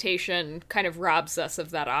presentation kind of robs us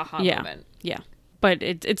of that aha moment. Yeah. But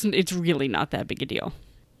it's really not that big a deal.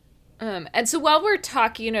 And so while we're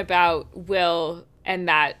talking about Will and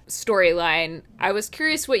that storyline, I was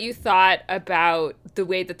curious what you thought about the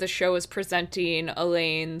way that the show is presenting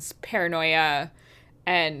Elaine's paranoia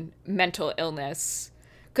and mental illness.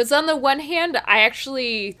 Because on the one hand, I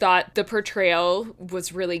actually thought the portrayal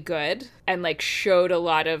was really good and, like, showed a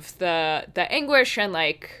lot of the anguish and,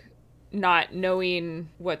 like, not knowing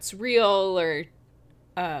what's real or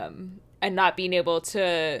and not being able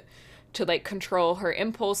to like control her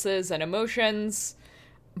impulses and emotions.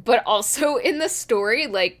 But also in the story,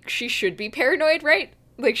 like, she should be paranoid, right?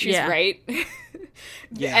 Like, she's right.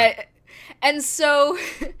 Yeah. And so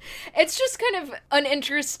it's just kind of an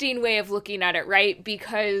interesting way of looking at it, right?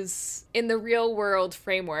 Because in the real world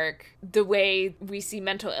framework, the way we see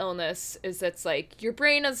mental illness is it's like your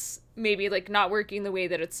brain is maybe, like, not working the way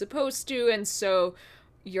that it's supposed to. And so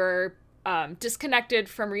you're disconnected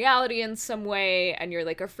from reality in some way, and you're,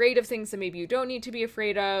 like, afraid of things that maybe you don't need to be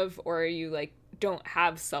afraid of, or you, like, don't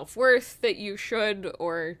have self-worth that you should,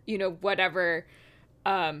 or, you know, whatever.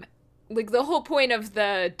 Like, the whole point of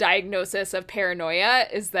the diagnosis of paranoia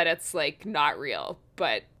is that it's, like, not real,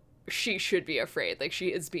 but she should be afraid. Like, she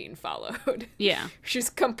is being followed. Yeah. She's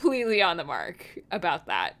completely on the mark about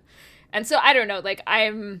that. And so, I don't know, like,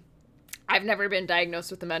 I've never been diagnosed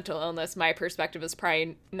with a mental illness. My perspective is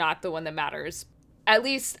probably not the one that matters. At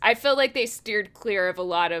least, I feel like they steered clear of a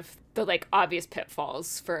lot of the, like, obvious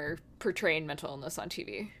pitfalls for portraying mental illness on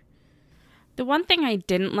TV. The one thing I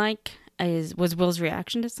didn't like was Will's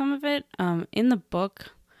reaction to some of it. In the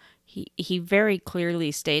book, he very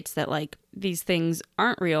clearly states that, like, these things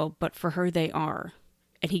aren't real, but for her they are.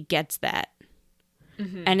 And he gets that.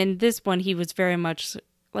 And in this one, he was very much,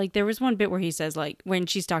 like, there was one bit where he says, like, when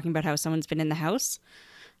she's talking about how someone's been in the house.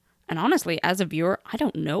 And honestly, as a viewer, I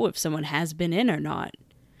don't know if someone has been in or not.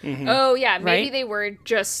 Oh, yeah. Maybe Right? they were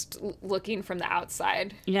just looking from the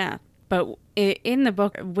outside. Yeah. But in the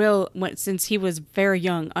book, Will, since he was very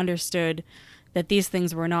young, understood that these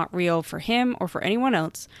things were not real for him or for anyone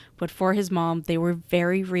else, but for his mom, they were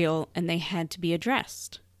very real and they had to be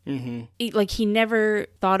addressed. Mm-hmm. He never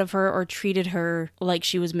thought of her or treated her like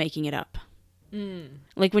she was making it up.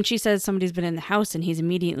 Like when she says somebody's been in the house and he's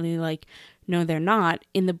immediately like, no, they're not.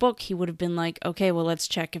 In the book, he would have been like, okay, well, let's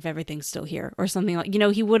check if everything's still here or something like,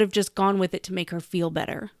 he would have just gone with it to make her feel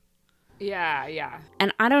better. Yeah.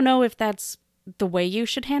 And I don't know if that's the way you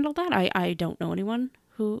should handle that. I don't know anyone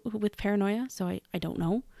who with paranoia, so I don't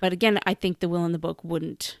know. But again, I think the Will in the book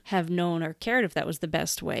wouldn't have known or cared if that was the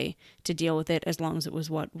best way to deal with it, as long as it was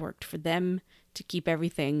what worked for them to keep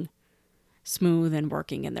everything smooth and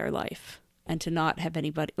working in their life. And to not have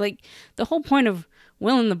anybody... Like, the whole point of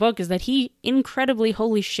Will in the book is that he incredibly,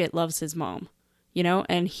 holy shit, loves his mom.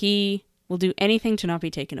 And he will do anything to not be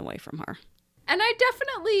taken away from her. And I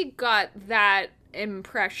definitely got that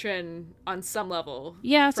impression on some level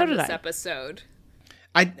so from did this I. episode.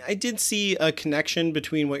 I did see a connection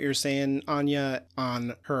between what you're saying, Anya,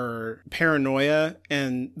 on her paranoia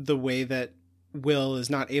and the way that Will is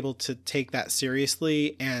not able to take that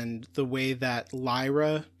seriously, and the way that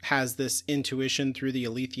Lyra has this intuition through the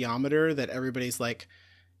alethiometer that everybody's like,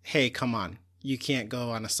 hey, come on, you can't go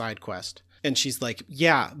on a side quest. And she's like,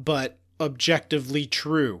 yeah, but objectively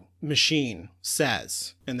true, machine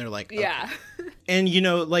says. And they're like, okay. Yeah. And,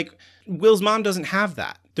 Will's mom doesn't have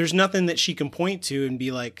that. There's nothing that she can point to and be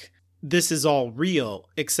like, this is all real,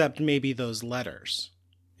 except maybe those letters.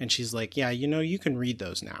 And she's like, yeah, you can read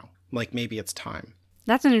those now. Like, maybe it's time.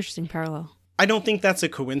 That's an interesting parallel. I don't think that's a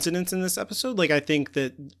coincidence in this episode. Like, I think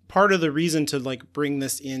that part of the reason to, bring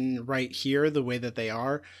this in right here the way that they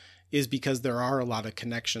are is because there are a lot of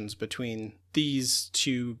connections between these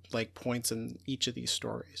two, points in each of these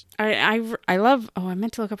stories. I love... Oh, I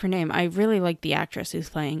meant to look up her name. I really like the actress who's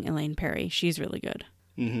playing Elaine Perry. She's really good.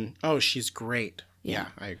 Mm-hmm. Oh, she's great. Yeah,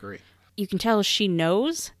 I agree. You can tell she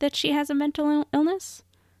knows that she has a mental illness.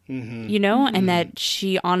 Mm-hmm. And that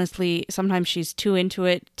she honestly, sometimes she's too into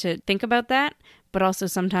it to think about that, but also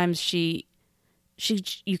sometimes you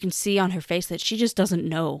can see on her face that she just doesn't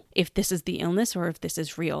know if this is the illness or if this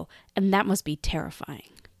is real, and that must be terrifying.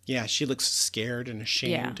 Yeah, she looks scared and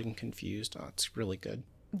ashamed and confused. Oh, it's really good.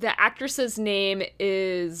 The actress's name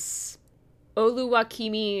is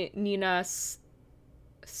Oluwakemi Nina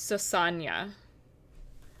Sasanya.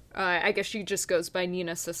 I guess she just goes by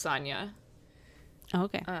Nina Sasanya. Oh,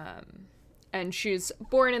 okay. And she's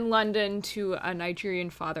born in London to a Nigerian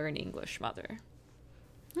father and English mother.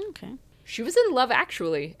 Okay. She was in Love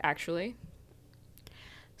Actually.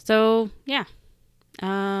 So, yeah.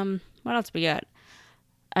 What else we got?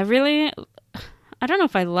 I don't know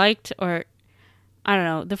if I liked or... I don't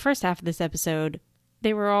know. The first half of this episode,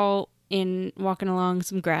 they were all walking along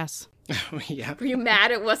some grass. Yeah. Were you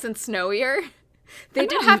mad it wasn't snowier? They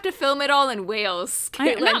did have to film it all in Wales.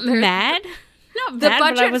 I'm not mad. Not the bad,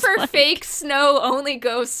 budget for fake snow only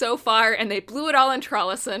goes so far, and they blew it all in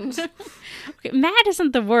Trollisund. Okay, mad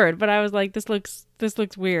isn't the word, but I was like, this looks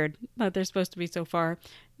weird. That they're supposed to be so far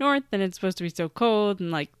north, and it's supposed to be so cold,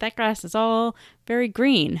 and that grass is all very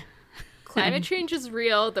green. Climate change is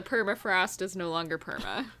real. The permafrost is no longer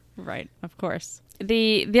perma. Right, of course.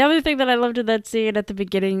 The other thing that I loved in that scene at the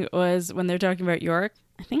beginning was when they're talking about York.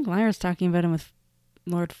 I think Lyra's talking about him with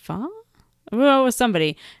Lord Fa? Well, with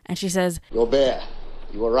somebody, and she says, Your bear.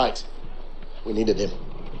 You were right. We needed him.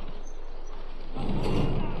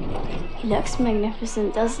 He looks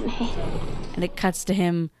magnificent, doesn't he? And it cuts to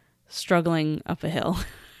him struggling up a hill.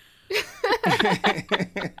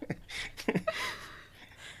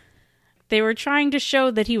 They were trying to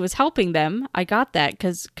show that he was helping them. I got that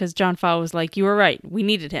because John Fa was like, you were right, we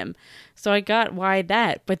needed him. So I got why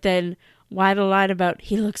that, but then why the line about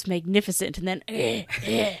he looks magnificent and then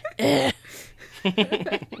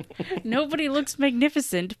Nobody looks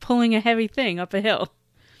magnificent pulling a heavy thing up a hill.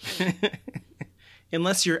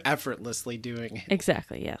 Unless you're effortlessly doing it.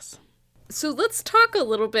 Exactly, yes. So let's talk a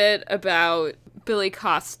little bit about Billy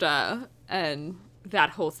Costa and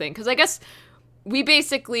that whole thing. Because I guess we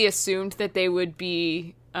basically assumed that they would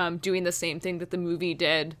be doing the same thing that the movie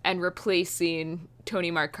did and replacing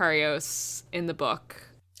Tony Markarios in the book.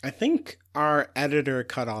 I think our editor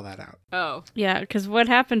cut all that out. Oh. Yeah, because what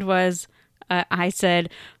happened was I said,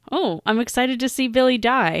 oh, I'm excited to see Billy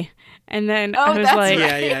die. And then I was like,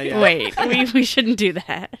 right. Wait, we shouldn't do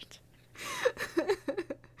that.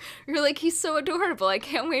 You're like, he's so adorable. I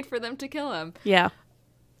can't wait for them to kill him. Yeah.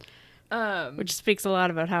 Which speaks a lot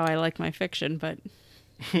about how I like my fiction, but...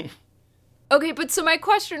 Okay, but so my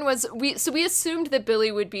question was, we assumed that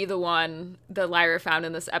Billy would be the one that Lyra found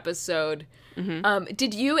in this episode. Mm-hmm.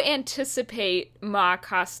 Did you anticipate Ma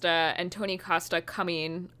Costa and Tony Costa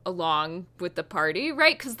coming along with the party,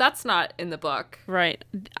 right? Because that's not in the book. Right.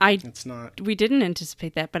 It's not. We didn't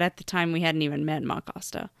anticipate that, but at the time we hadn't even met Ma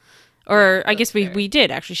Costa. Or I guess we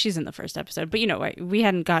did, actually. She's in the first episode. But we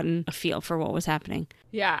hadn't gotten a feel for what was happening.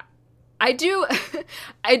 Yeah. I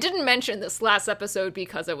didn't mention this last episode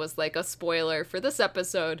because it was like a spoiler for this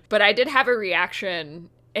episode, but I did have a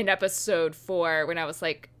reaction in episode 4 when I was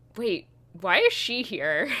like, wait, why is she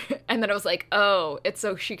here? And then I was like, oh, it's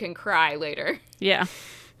so she can cry later. Yeah.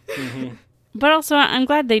 Mm-hmm. But also, I'm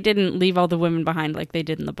glad they didn't leave all the women behind like they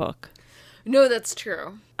did in the book. No, that's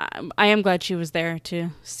true. I am glad she was there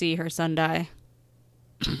to see her son die.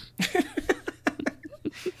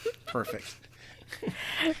 Perfect.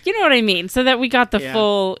 You know what I mean? So that we got the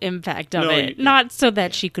full impact of it. Not so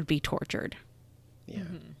that she could be tortured. Yeah.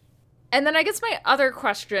 Mm-hmm. And then I guess my other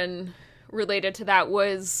question related to that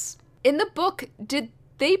was, in the book, did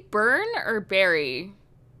they burn or bury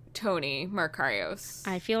Tony Makarios?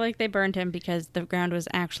 I feel like they burned him because the ground was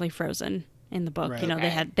actually frozen in the book.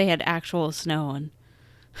 Right. They had actual snow and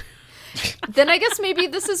Then I guess maybe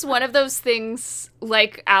this is one of those things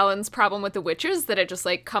like Alan's problem with the witches, that it just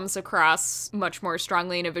like comes across much more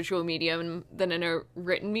strongly in a visual medium than in a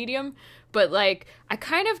written medium. But like, I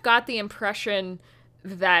kind of got the impression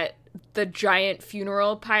that the giant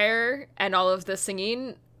funeral pyre and all of the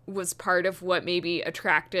singing was part of what maybe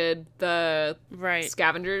attracted the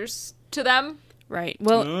scavengers to them. Right.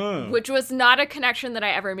 Well, which was not a connection that I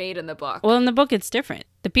ever made in the book. Well, in the book, it's different.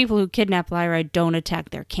 The people who kidnap Lyra don't attack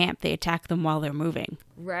their camp. They attack them while they're moving.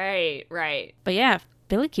 Right. But yeah,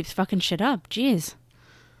 Billy keeps fucking shit up. Jeez.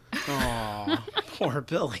 Aw, poor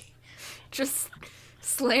Billy. Just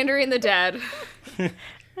slandering the dead. I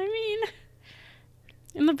mean,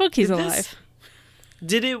 in the book, he's alive.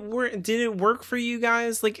 Did it work? Did it work for you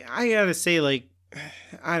guys? Like, I gotta say, like,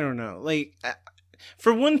 I don't know. Like,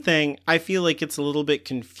 for one thing, I feel like it's a little bit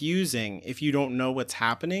confusing if you don't know what's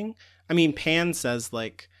happening. I mean, Pan says,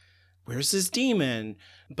 like, where's his demon?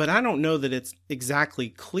 But I don't know that it's exactly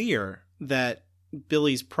clear that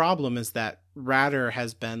Billy's problem is that Ratter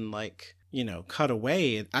has been, like, cut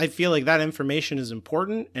away. I feel like that information is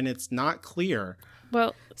important, and it's not clear.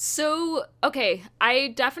 Well, so, okay, I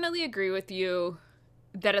definitely agree with you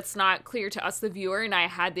that it's not clear to us, the viewer, and I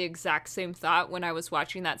had the exact same thought when I was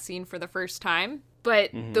watching that scene for the first time.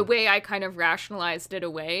 But the way I kind of rationalized it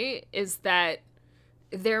away is that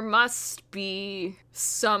there must be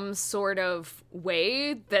some sort of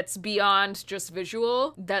way that's beyond just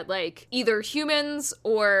visual, that like either humans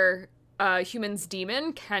or humans'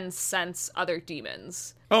 demon can sense other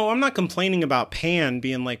demons. Oh, I'm not complaining about Pan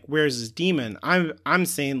being like, where's his demon? I'm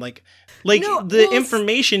saying like the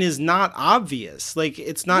information is not obvious. Like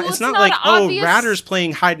it's not like, obvious. Oh, Ratter's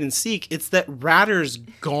playing hide and seek. It's that Ratter's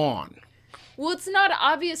gone. Well, it's not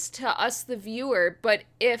obvious to us, the viewer, but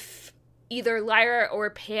if either Lyra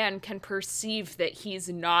or Pan can perceive that he's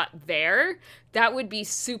not there, that would be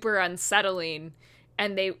super unsettling.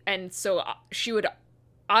 And so she would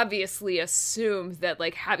obviously assume that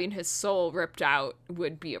like having his soul ripped out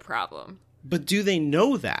would be a problem. But do they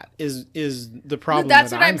know that is the problem? No,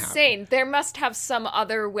 that's what I'm saying. There must have some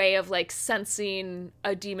other way of like sensing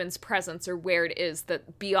a demon's presence or where it is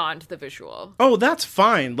that beyond the visual. Oh, that's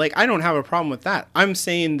fine. Like, I don't have a problem with that. I'm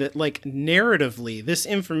saying that like narratively, this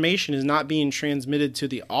information is not being transmitted to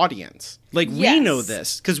the audience. Like we know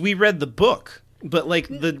this because we read the book, but like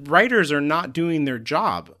the writers are not doing their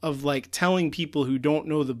job of like telling people who don't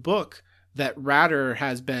know the book that Ratter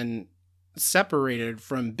has been separated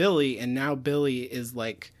from Billy, and now Billy is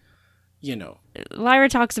like, Lyra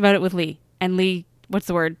talks about it with Lee, and Lee, what's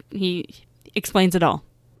the word? He explains it all.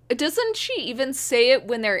 Doesn't she even say it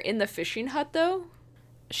when they're in the fishing hut, though?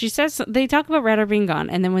 She says, they talk about Ratter being gone,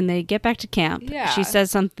 and then when they get back to camp, she says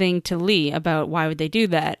something to Lee about why would they do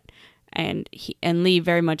that, and Lee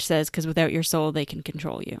very much says, because without your soul, they can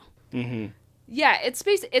control you. Mm-hmm. Yeah,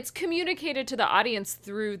 it's communicated to the audience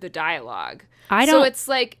through the dialogue. So it's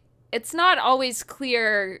like, it's not always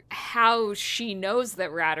clear how she knows that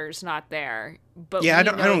Ratter's not there. But yeah, I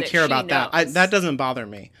don't care about that. That doesn't bother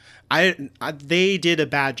me. They did a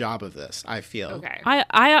bad job of this, I feel. Okay.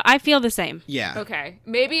 I feel the same. Yeah. Okay.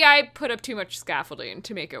 Maybe I put up too much scaffolding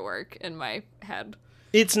to make it work in my head.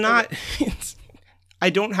 It's not. I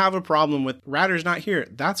don't have a problem with Ratter's not here.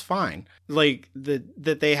 That's fine. Like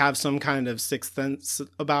that they have some kind of sixth sense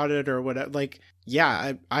about it or whatever. Like,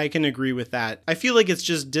 yeah, I can agree with that. I feel like it's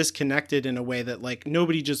just disconnected in a way that like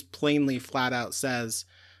nobody just plainly flat out says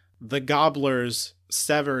the gobblers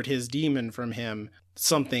severed his demon from him,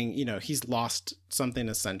 something, you know, he's lost something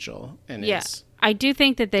essential. And I do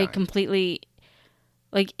think that they completely,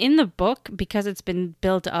 like in the book, because it's been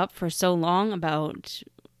built up for so long about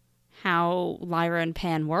how Lyra and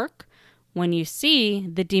Pan work, when you see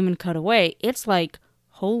the demon cut away, it's like,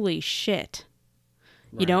 holy shit.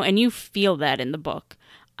 Right. You know, and you feel that in the book.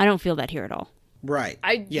 I don't feel that here at all. Right.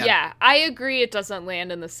 I agree it doesn't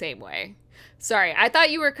land in the same way. Sorry, I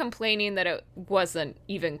thought you were complaining that it wasn't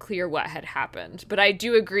even clear what had happened, but I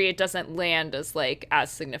do agree it doesn't land as, like,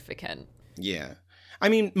 as significant. Yeah. I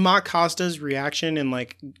mean, Ma Costa's reaction and,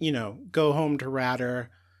 like, you know, go home to Ratter,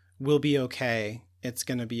 we'll be okay, it's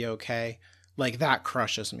gonna be okay, like, that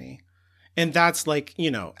crushes me. And that's, like,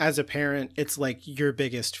 you know, as a parent, it's, like, your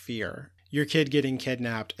biggest fear. Your kid getting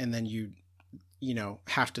kidnapped, and then you know,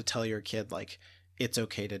 have to tell your kid, like, it's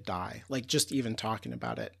okay to die. Like, just even talking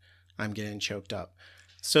about it, I'm getting choked up.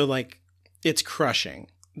 So, like, it's crushing.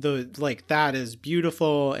 Like, that is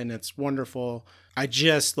beautiful and it's wonderful. I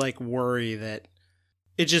just, like, worry that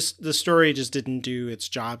the story just didn't do its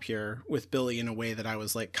job here with Billy in a way that I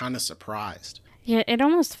was, like, kind of surprised. Yeah, it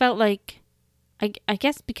almost felt like, I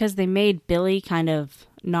guess because they made Billy kind of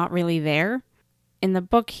not really there. In the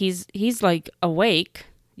book, he's like awake,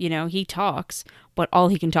 you know, he talks, but all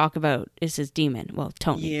he can talk about is his demon. Well,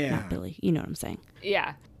 Tony, not Billy. You know what I'm saying?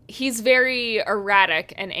 Yeah. He's very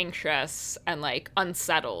erratic and anxious and, like,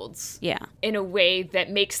 unsettled. Yeah. In a way that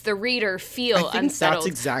makes the reader feel unsettled.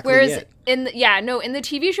 That's exactly Whereas it. in the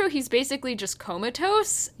TV show, he's basically just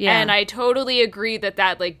comatose. Yeah. And I totally agree that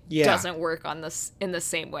doesn't work on this in the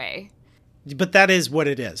same way. But that is what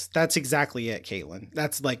it is. That's exactly it, Caitlin.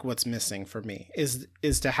 That's, like, what's missing for me is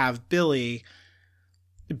to have Billy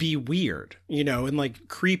be weird, you know, and, like,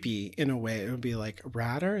 creepy in a way. It would be like,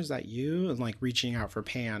 Ratter, is that you? And, like, reaching out for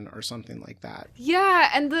Pan or something like that. Yeah,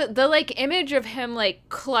 and the like image of him, like,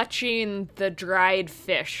 clutching the dried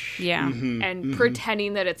fish. Yeah. And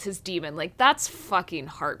pretending that it's his demon. Like, that's fucking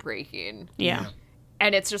heartbreaking. Yeah.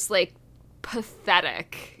 And it's just, like,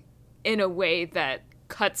 pathetic in a way that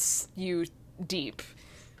cuts you deep.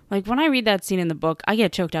 Like, when I read that scene in the book, I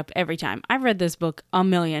get choked up every time. I've read this book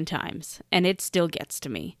 1,000,000 times, and it still gets to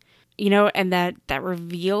me. You know, and that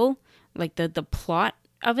reveal, like, the plot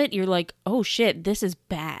of it, you're like, oh, shit, this is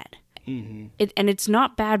bad. And it's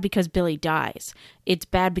not bad because Billy dies. It's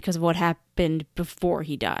bad because of what happened before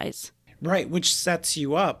he dies. Right, which sets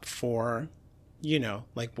you up for, you know,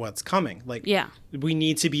 like, what's coming. Like, yeah, we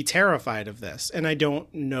need to be terrified of this. And I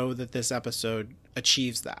don't know that this episode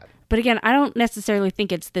achieves that. But again, I don't necessarily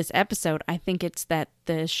think it's this episode. I think it's that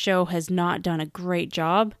the show has not done a great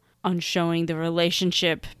job on showing the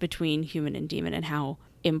relationship between human and demon and how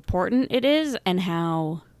important it is and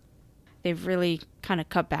how they've really kind of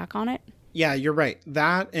cut back on it. Yeah, you're right.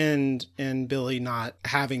 That and Billy not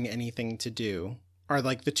having anything to do are,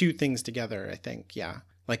 like, the two things together, I think. Yeah.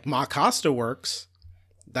 Like, Ma Costa works.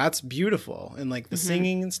 That's beautiful. And, like, the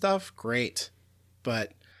singing and stuff, great.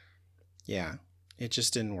 But yeah, it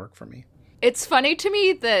just didn't work for me. It's funny to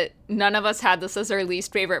me that none of us had this as our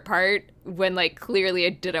least favorite part when, like, clearly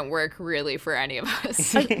it didn't work really for any of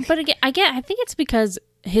us. But again, I think it's because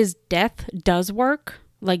his death does work.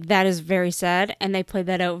 Like, that is very sad, and they play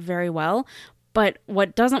that out very well. But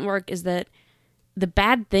what doesn't work is that the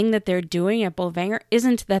bad thing that they're doing at Bolvangar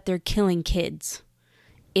isn't that they're killing kids.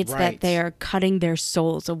 It's that they are cutting their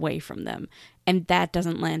souls away from them. And that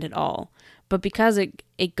doesn't land at all. But because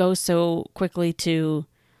it goes so quickly to,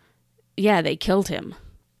 yeah, they killed him.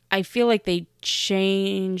 I feel like they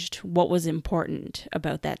changed what was important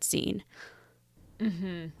about that scene.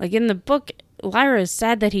 Like, in the book, Lyra is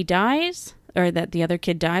sad that he dies, or that the other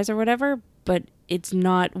kid dies or whatever, but it's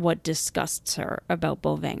not what disgusts her about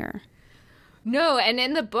Bolvangar. No, and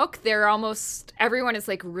in the book, everyone is,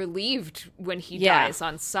 like, relieved when he dies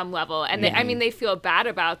on some level. And they feel bad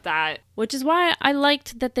about that. Which is why I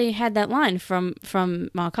liked that they had that line from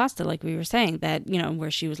Ma Costa, like we were saying, that, you know,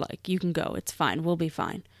 where she was like, you can go, it's fine, we'll be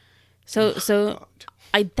fine. So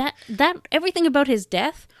that everything about his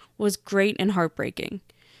death was great and heartbreaking.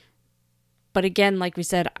 But again, like we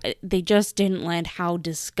said, they just didn't land how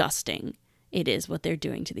disgusting it is what they're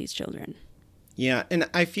doing to these children. Yeah, and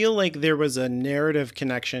I feel like there was a narrative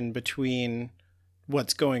connection between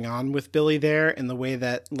what's going on with Billy there and the way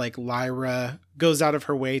that, like, Lyra goes out of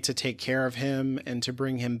her way to take care of him and to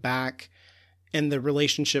bring him back, and the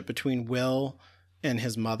relationship between Will and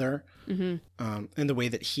his mother, and the way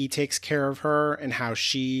that he takes care of her and how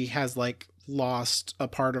she has, like, lost a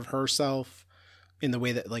part of herself in the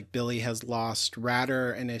way that like Billy has lost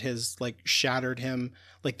Ratter and it has like shattered him.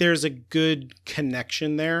 Like there's a good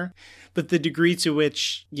connection there, but the degree to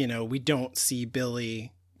which, you know, we don't see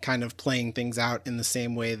Billy kind of playing things out in the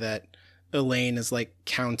same way that Elaine is like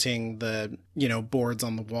counting the, you know, boards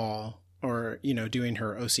on the wall or, you know, doing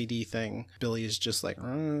her OCD thing. Billy is just like,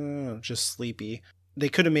 just sleepy. They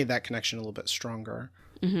could have made that connection a little bit stronger,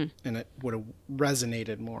 and it would have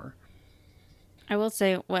resonated more. I will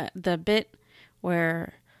say what the bit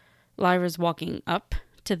where Lyra's walking up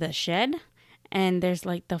to the shed and there's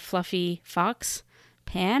like the fluffy fox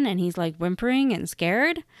Pan and he's like whimpering and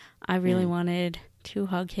scared. I really wanted to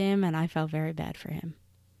hug him and I felt very bad for him.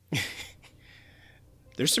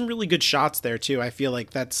 There's some really good shots there too. I feel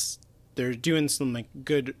like they're doing some like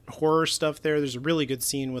good horror stuff there. There's a really good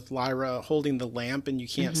scene with Lyra holding the lamp and you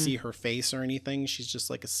can't see her face or anything. She's just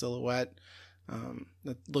like a silhouette.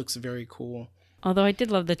 That looks very cool. Although I did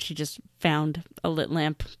love that she just found a lit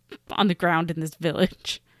lamp on the ground in this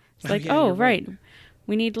village. It's like, yeah, right.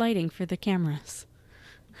 We need lighting for the cameras.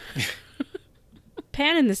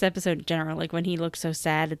 Pan in this episode in general, like when he looked so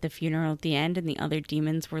sad at the funeral at the end and the other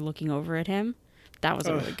demons were looking over at him, that was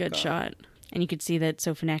a really good shot. And you could see that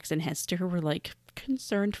Sophonax and Hester were like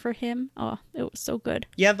concerned for him. Oh, it was so good.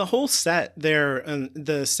 Yeah, the whole set there,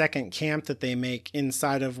 the second camp that they make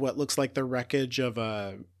inside of what looks like the wreckage of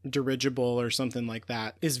a dirigible or something like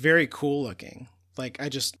that is very cool looking. Like, I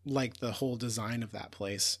just like the whole design of that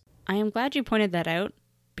place. I am glad you pointed that out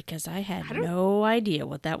because I had no idea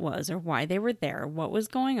what that was or why they were there, what was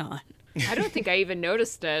going on. I don't think I even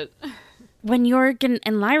noticed it. When York and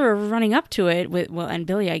Lyra were running up to it, and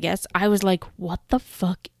Billy, I guess, I was like, what the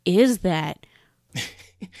fuck is that?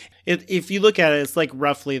 If you look at it, it's like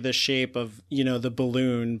roughly the shape of, you know, the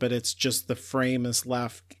balloon, but it's just the frame is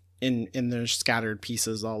left in there's scattered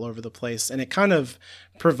pieces all over the place. And it kind of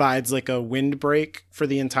provides like a windbreak for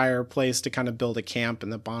the entire place to kind of build a camp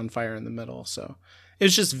and the bonfire in the middle. So it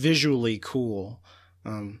was just visually cool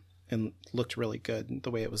and looked really good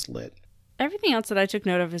the way it was lit. Everything else that I took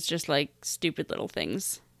note of is just like stupid little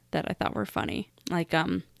things that I thought were funny. Like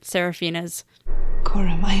Seraphina's,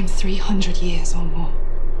 Coram, I am 300 years or more.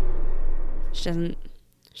 She doesn't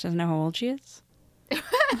know how old she is?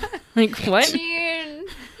 Like, what? I mean,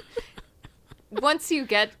 once you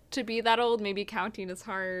get to be that old, maybe counting is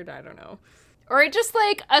hard. I don't know. Or just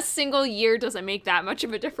like a single year doesn't make that much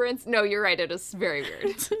of a difference. No, you're right. It is very weird.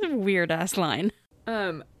 It's a weird-ass line.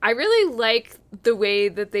 I really like the way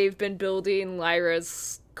that they've been building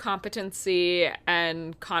Lyra's competency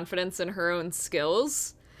and confidence in her own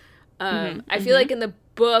skills. I feel like in the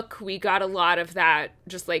book, we got a lot of that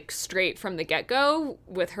just like straight from the get-go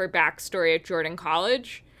with her backstory at Jordan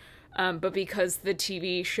College. But because the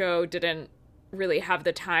TV show didn't really have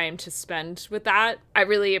the time to spend with that, I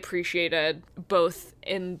really appreciated both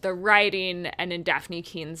in the writing and in Daphne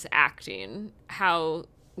Keene's acting, how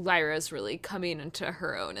Lyra's really coming into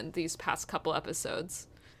her own in these past couple episodes.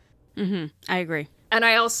 I agree. And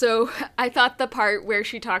I thought the part where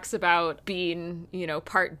she talks about being, you know,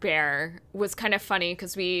 part bear was kind of funny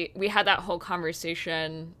because we had that whole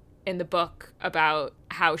conversation in the book about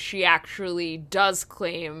how she actually does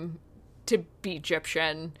claim to be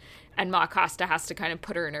Egyptian and Ma Costa has to kind of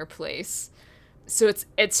put her in her place. So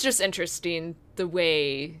it's just interesting the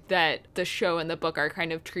way that the show and the book are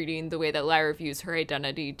kind of treating the way that Lyra views her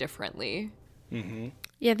identity differently.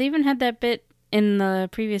 Yeah, they even had that bit in the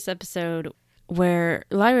previous episode where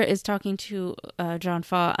Lyra is talking to John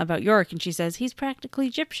Faw about York, and she says, he's practically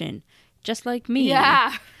Egyptian, just like me.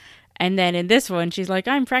 Yeah. And then in this one, she's like,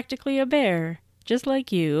 I'm practically a bear, just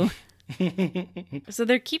like you. So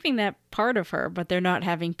they're keeping that part of her, but they're not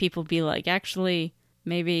having people be like, actually,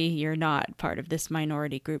 maybe you're not part of this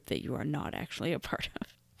minority group that you are not actually a part of.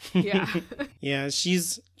 Yeah. Yeah,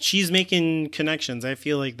 she's making connections. I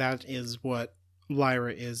feel like that is what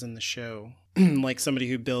Lyra is in the show. Like somebody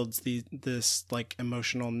who builds this like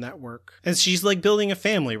emotional network. And she's like building a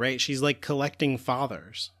family, right? She's like collecting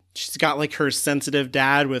fathers. She's got like her sensitive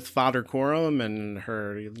dad with Father Coram and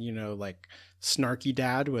her, you know, like snarky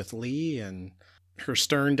dad with Lee and her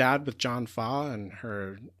stern dad with John Faw and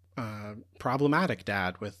her problematic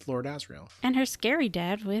dad with Lord Asriel. And her scary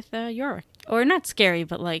dad with Yorick. Or not scary,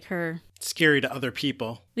 but like her... Scary to other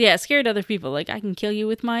people. Yeah, scary to other people. Like, I can kill you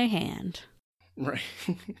with my hand. Right.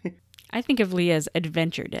 I think of Lee as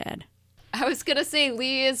adventure dad. I was going to say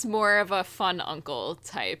Lee is more of a fun uncle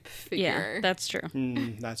type figure. Yeah, that's true.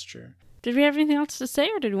 That's true. Did we have anything else to say,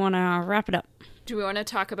 or did we want to wrap it up? Do we want to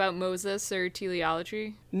talk about Moses or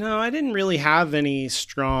teleology? No, I didn't really have I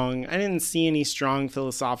didn't see any strong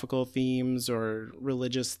philosophical themes or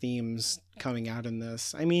religious themes coming out in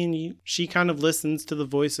this. I mean, she kind of listens to the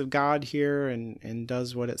voice of God here and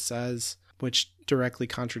does what it says, which directly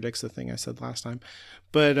contradicts the thing I said last time.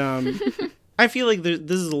 But I feel like this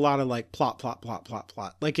is a lot of like plot.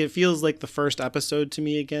 Like it feels like the first episode to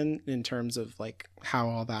me again in terms of like how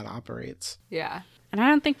all that operates. Yeah. And I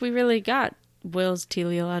don't think we really got Will's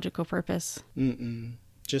teleological purpose.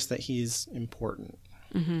 Just that he's important.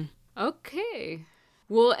 Mm-hmm. Okay.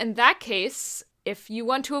 Well, in that case, if you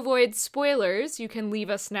want to avoid spoilers, you can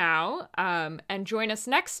leave us now and join us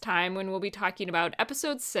next time when we'll be talking about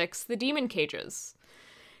episode 6, The Demon Cages.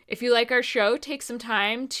 If you like our show, take some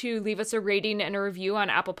time to leave us a rating and a review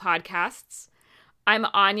on Apple Podcasts. I'm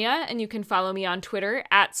Anya, and you can follow me on Twitter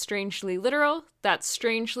at StrangelyLiteral. That's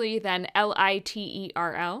strangely, then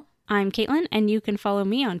LITERL. I'm Caitlin, and you can follow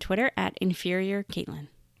me on Twitter at InferiorCaitlin.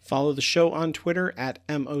 Follow the show on Twitter at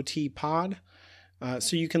MOTPod.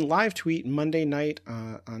 So you can live tweet Monday night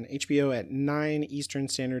on HBO at 9 Eastern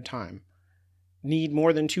Standard Time. Need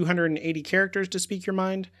more than 280 characters to speak your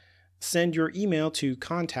mind? Send your email to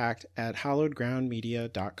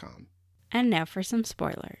contact@hallowedgroundmedia.com. And now for some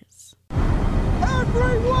spoilers.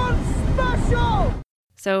 Everyone special!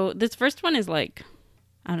 So this first one is like,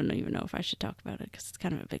 I don't even know if I should talk about it because it's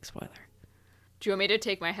kind of a big spoiler. Do you want me to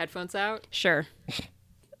take my headphones out? Sure.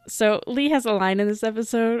 So Lee has a line in this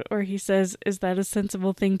episode where he says, "Is that a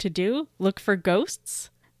sensible thing to do? Look for ghosts?"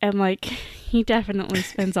 And like, he definitely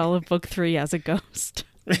spends all of book 3 as a ghost.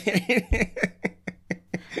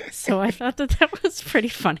 So I thought that was pretty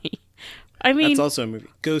funny. I mean, that's also a movie.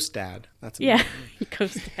 Ghost Dad. That's a movie.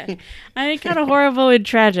 Ghost Dad. I mean, kind of horrible and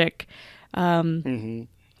tragic.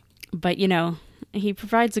 But you know, he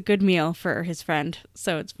provides a good meal for his friend,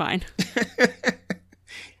 so it's fine.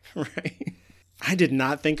 Right. I did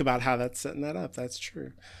not think about how that's setting that up. That's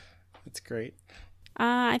true. That's great.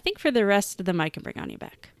 I think for the rest of them, I can bring Anya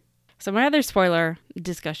back. So my other spoiler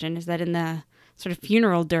discussion is that in the sort of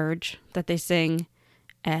funeral dirge that they sing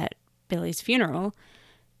at Billy's funeral,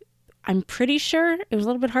 I'm pretty sure, it was a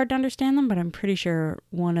little bit hard to understand them, but I'm pretty sure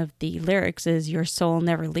one of the lyrics is "Your soul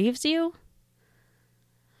never leaves you."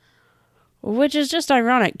 Which is just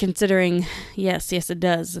ironic considering, yes, it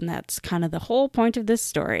does. And that's kind of the whole point of this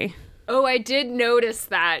story. Oh, I did notice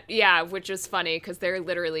that. Yeah, which is funny because they're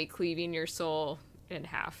literally cleaving your soul in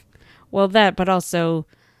half. Well, that, but also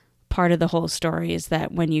part of the whole story is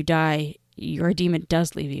that when you die, your demon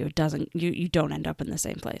does leave you. It doesn't, you don't end up in the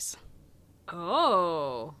same place.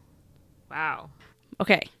 Oh, wow.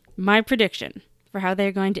 Okay, my prediction for how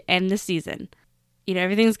they're going to end the season. You know,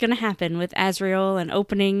 everything's going to happen with Azrael and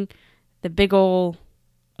opening the big ol'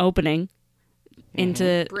 opening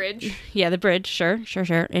into... Bridge? Yeah, the bridge, sure,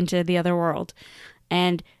 into the other world.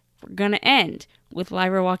 And we're going to end with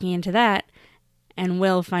Lyra walking into that and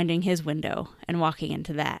Will finding his window and walking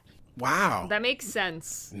into that. Wow. That makes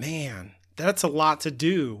sense. Man, that's a lot to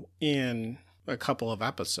do in a couple of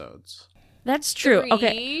episodes. That's true. 3?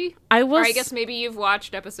 Okay. I guess maybe you've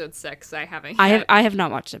watched episode 6. I haven't yet. I have not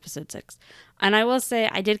watched episode 6. And I will say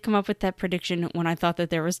I did come up with that prediction when I thought that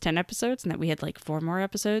there was 10 episodes and that we had like 4 more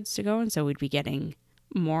episodes to go, and so we'd be getting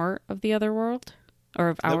more of the other world or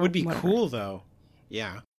of our. That would be whatever. Cool though.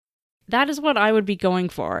 Yeah. That is what I would be going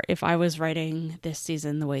for if I was writing this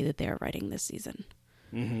season the way that they're writing this season.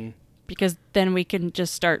 Mm-hmm. Because then we can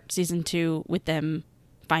just start season 2 with them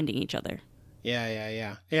finding each other.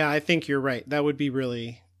 Yeah. I think you're right. That would be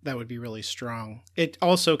really strong. It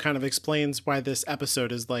also kind of explains why this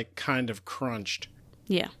episode is like kind of crunched.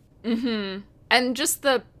 Yeah. Mm-hmm. And just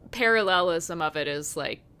the parallelism of it is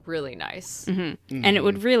like really nice. Mm-hmm. Mm-hmm. And it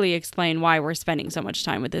would really explain why we're spending so much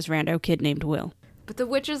time with this rando kid named Will. But the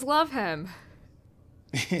witches love him.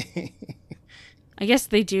 I guess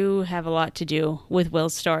they do have a lot to do with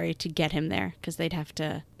Will's story to get him there, because they'd have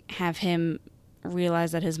to have him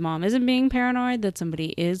realize that his mom isn't being paranoid, that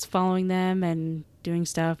somebody is following them and doing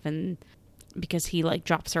stuff, and because he like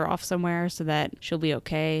drops her off somewhere so that she'll be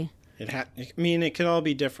okay. It could all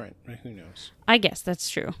be different. Who knows? I guess that's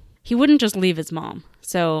true. He wouldn't just leave his mom,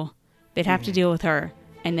 so they'd have to deal with her,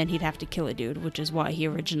 and then he'd have to kill a dude, which is why he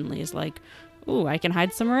originally is like, "Ooh, I can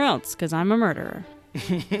hide somewhere else because I'm a murderer."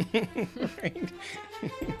 Right.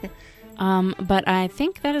 But I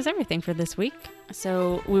think that is everything for this week.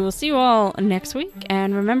 So we will see you all next week,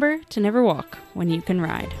 and remember to never walk when you can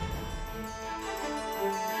ride.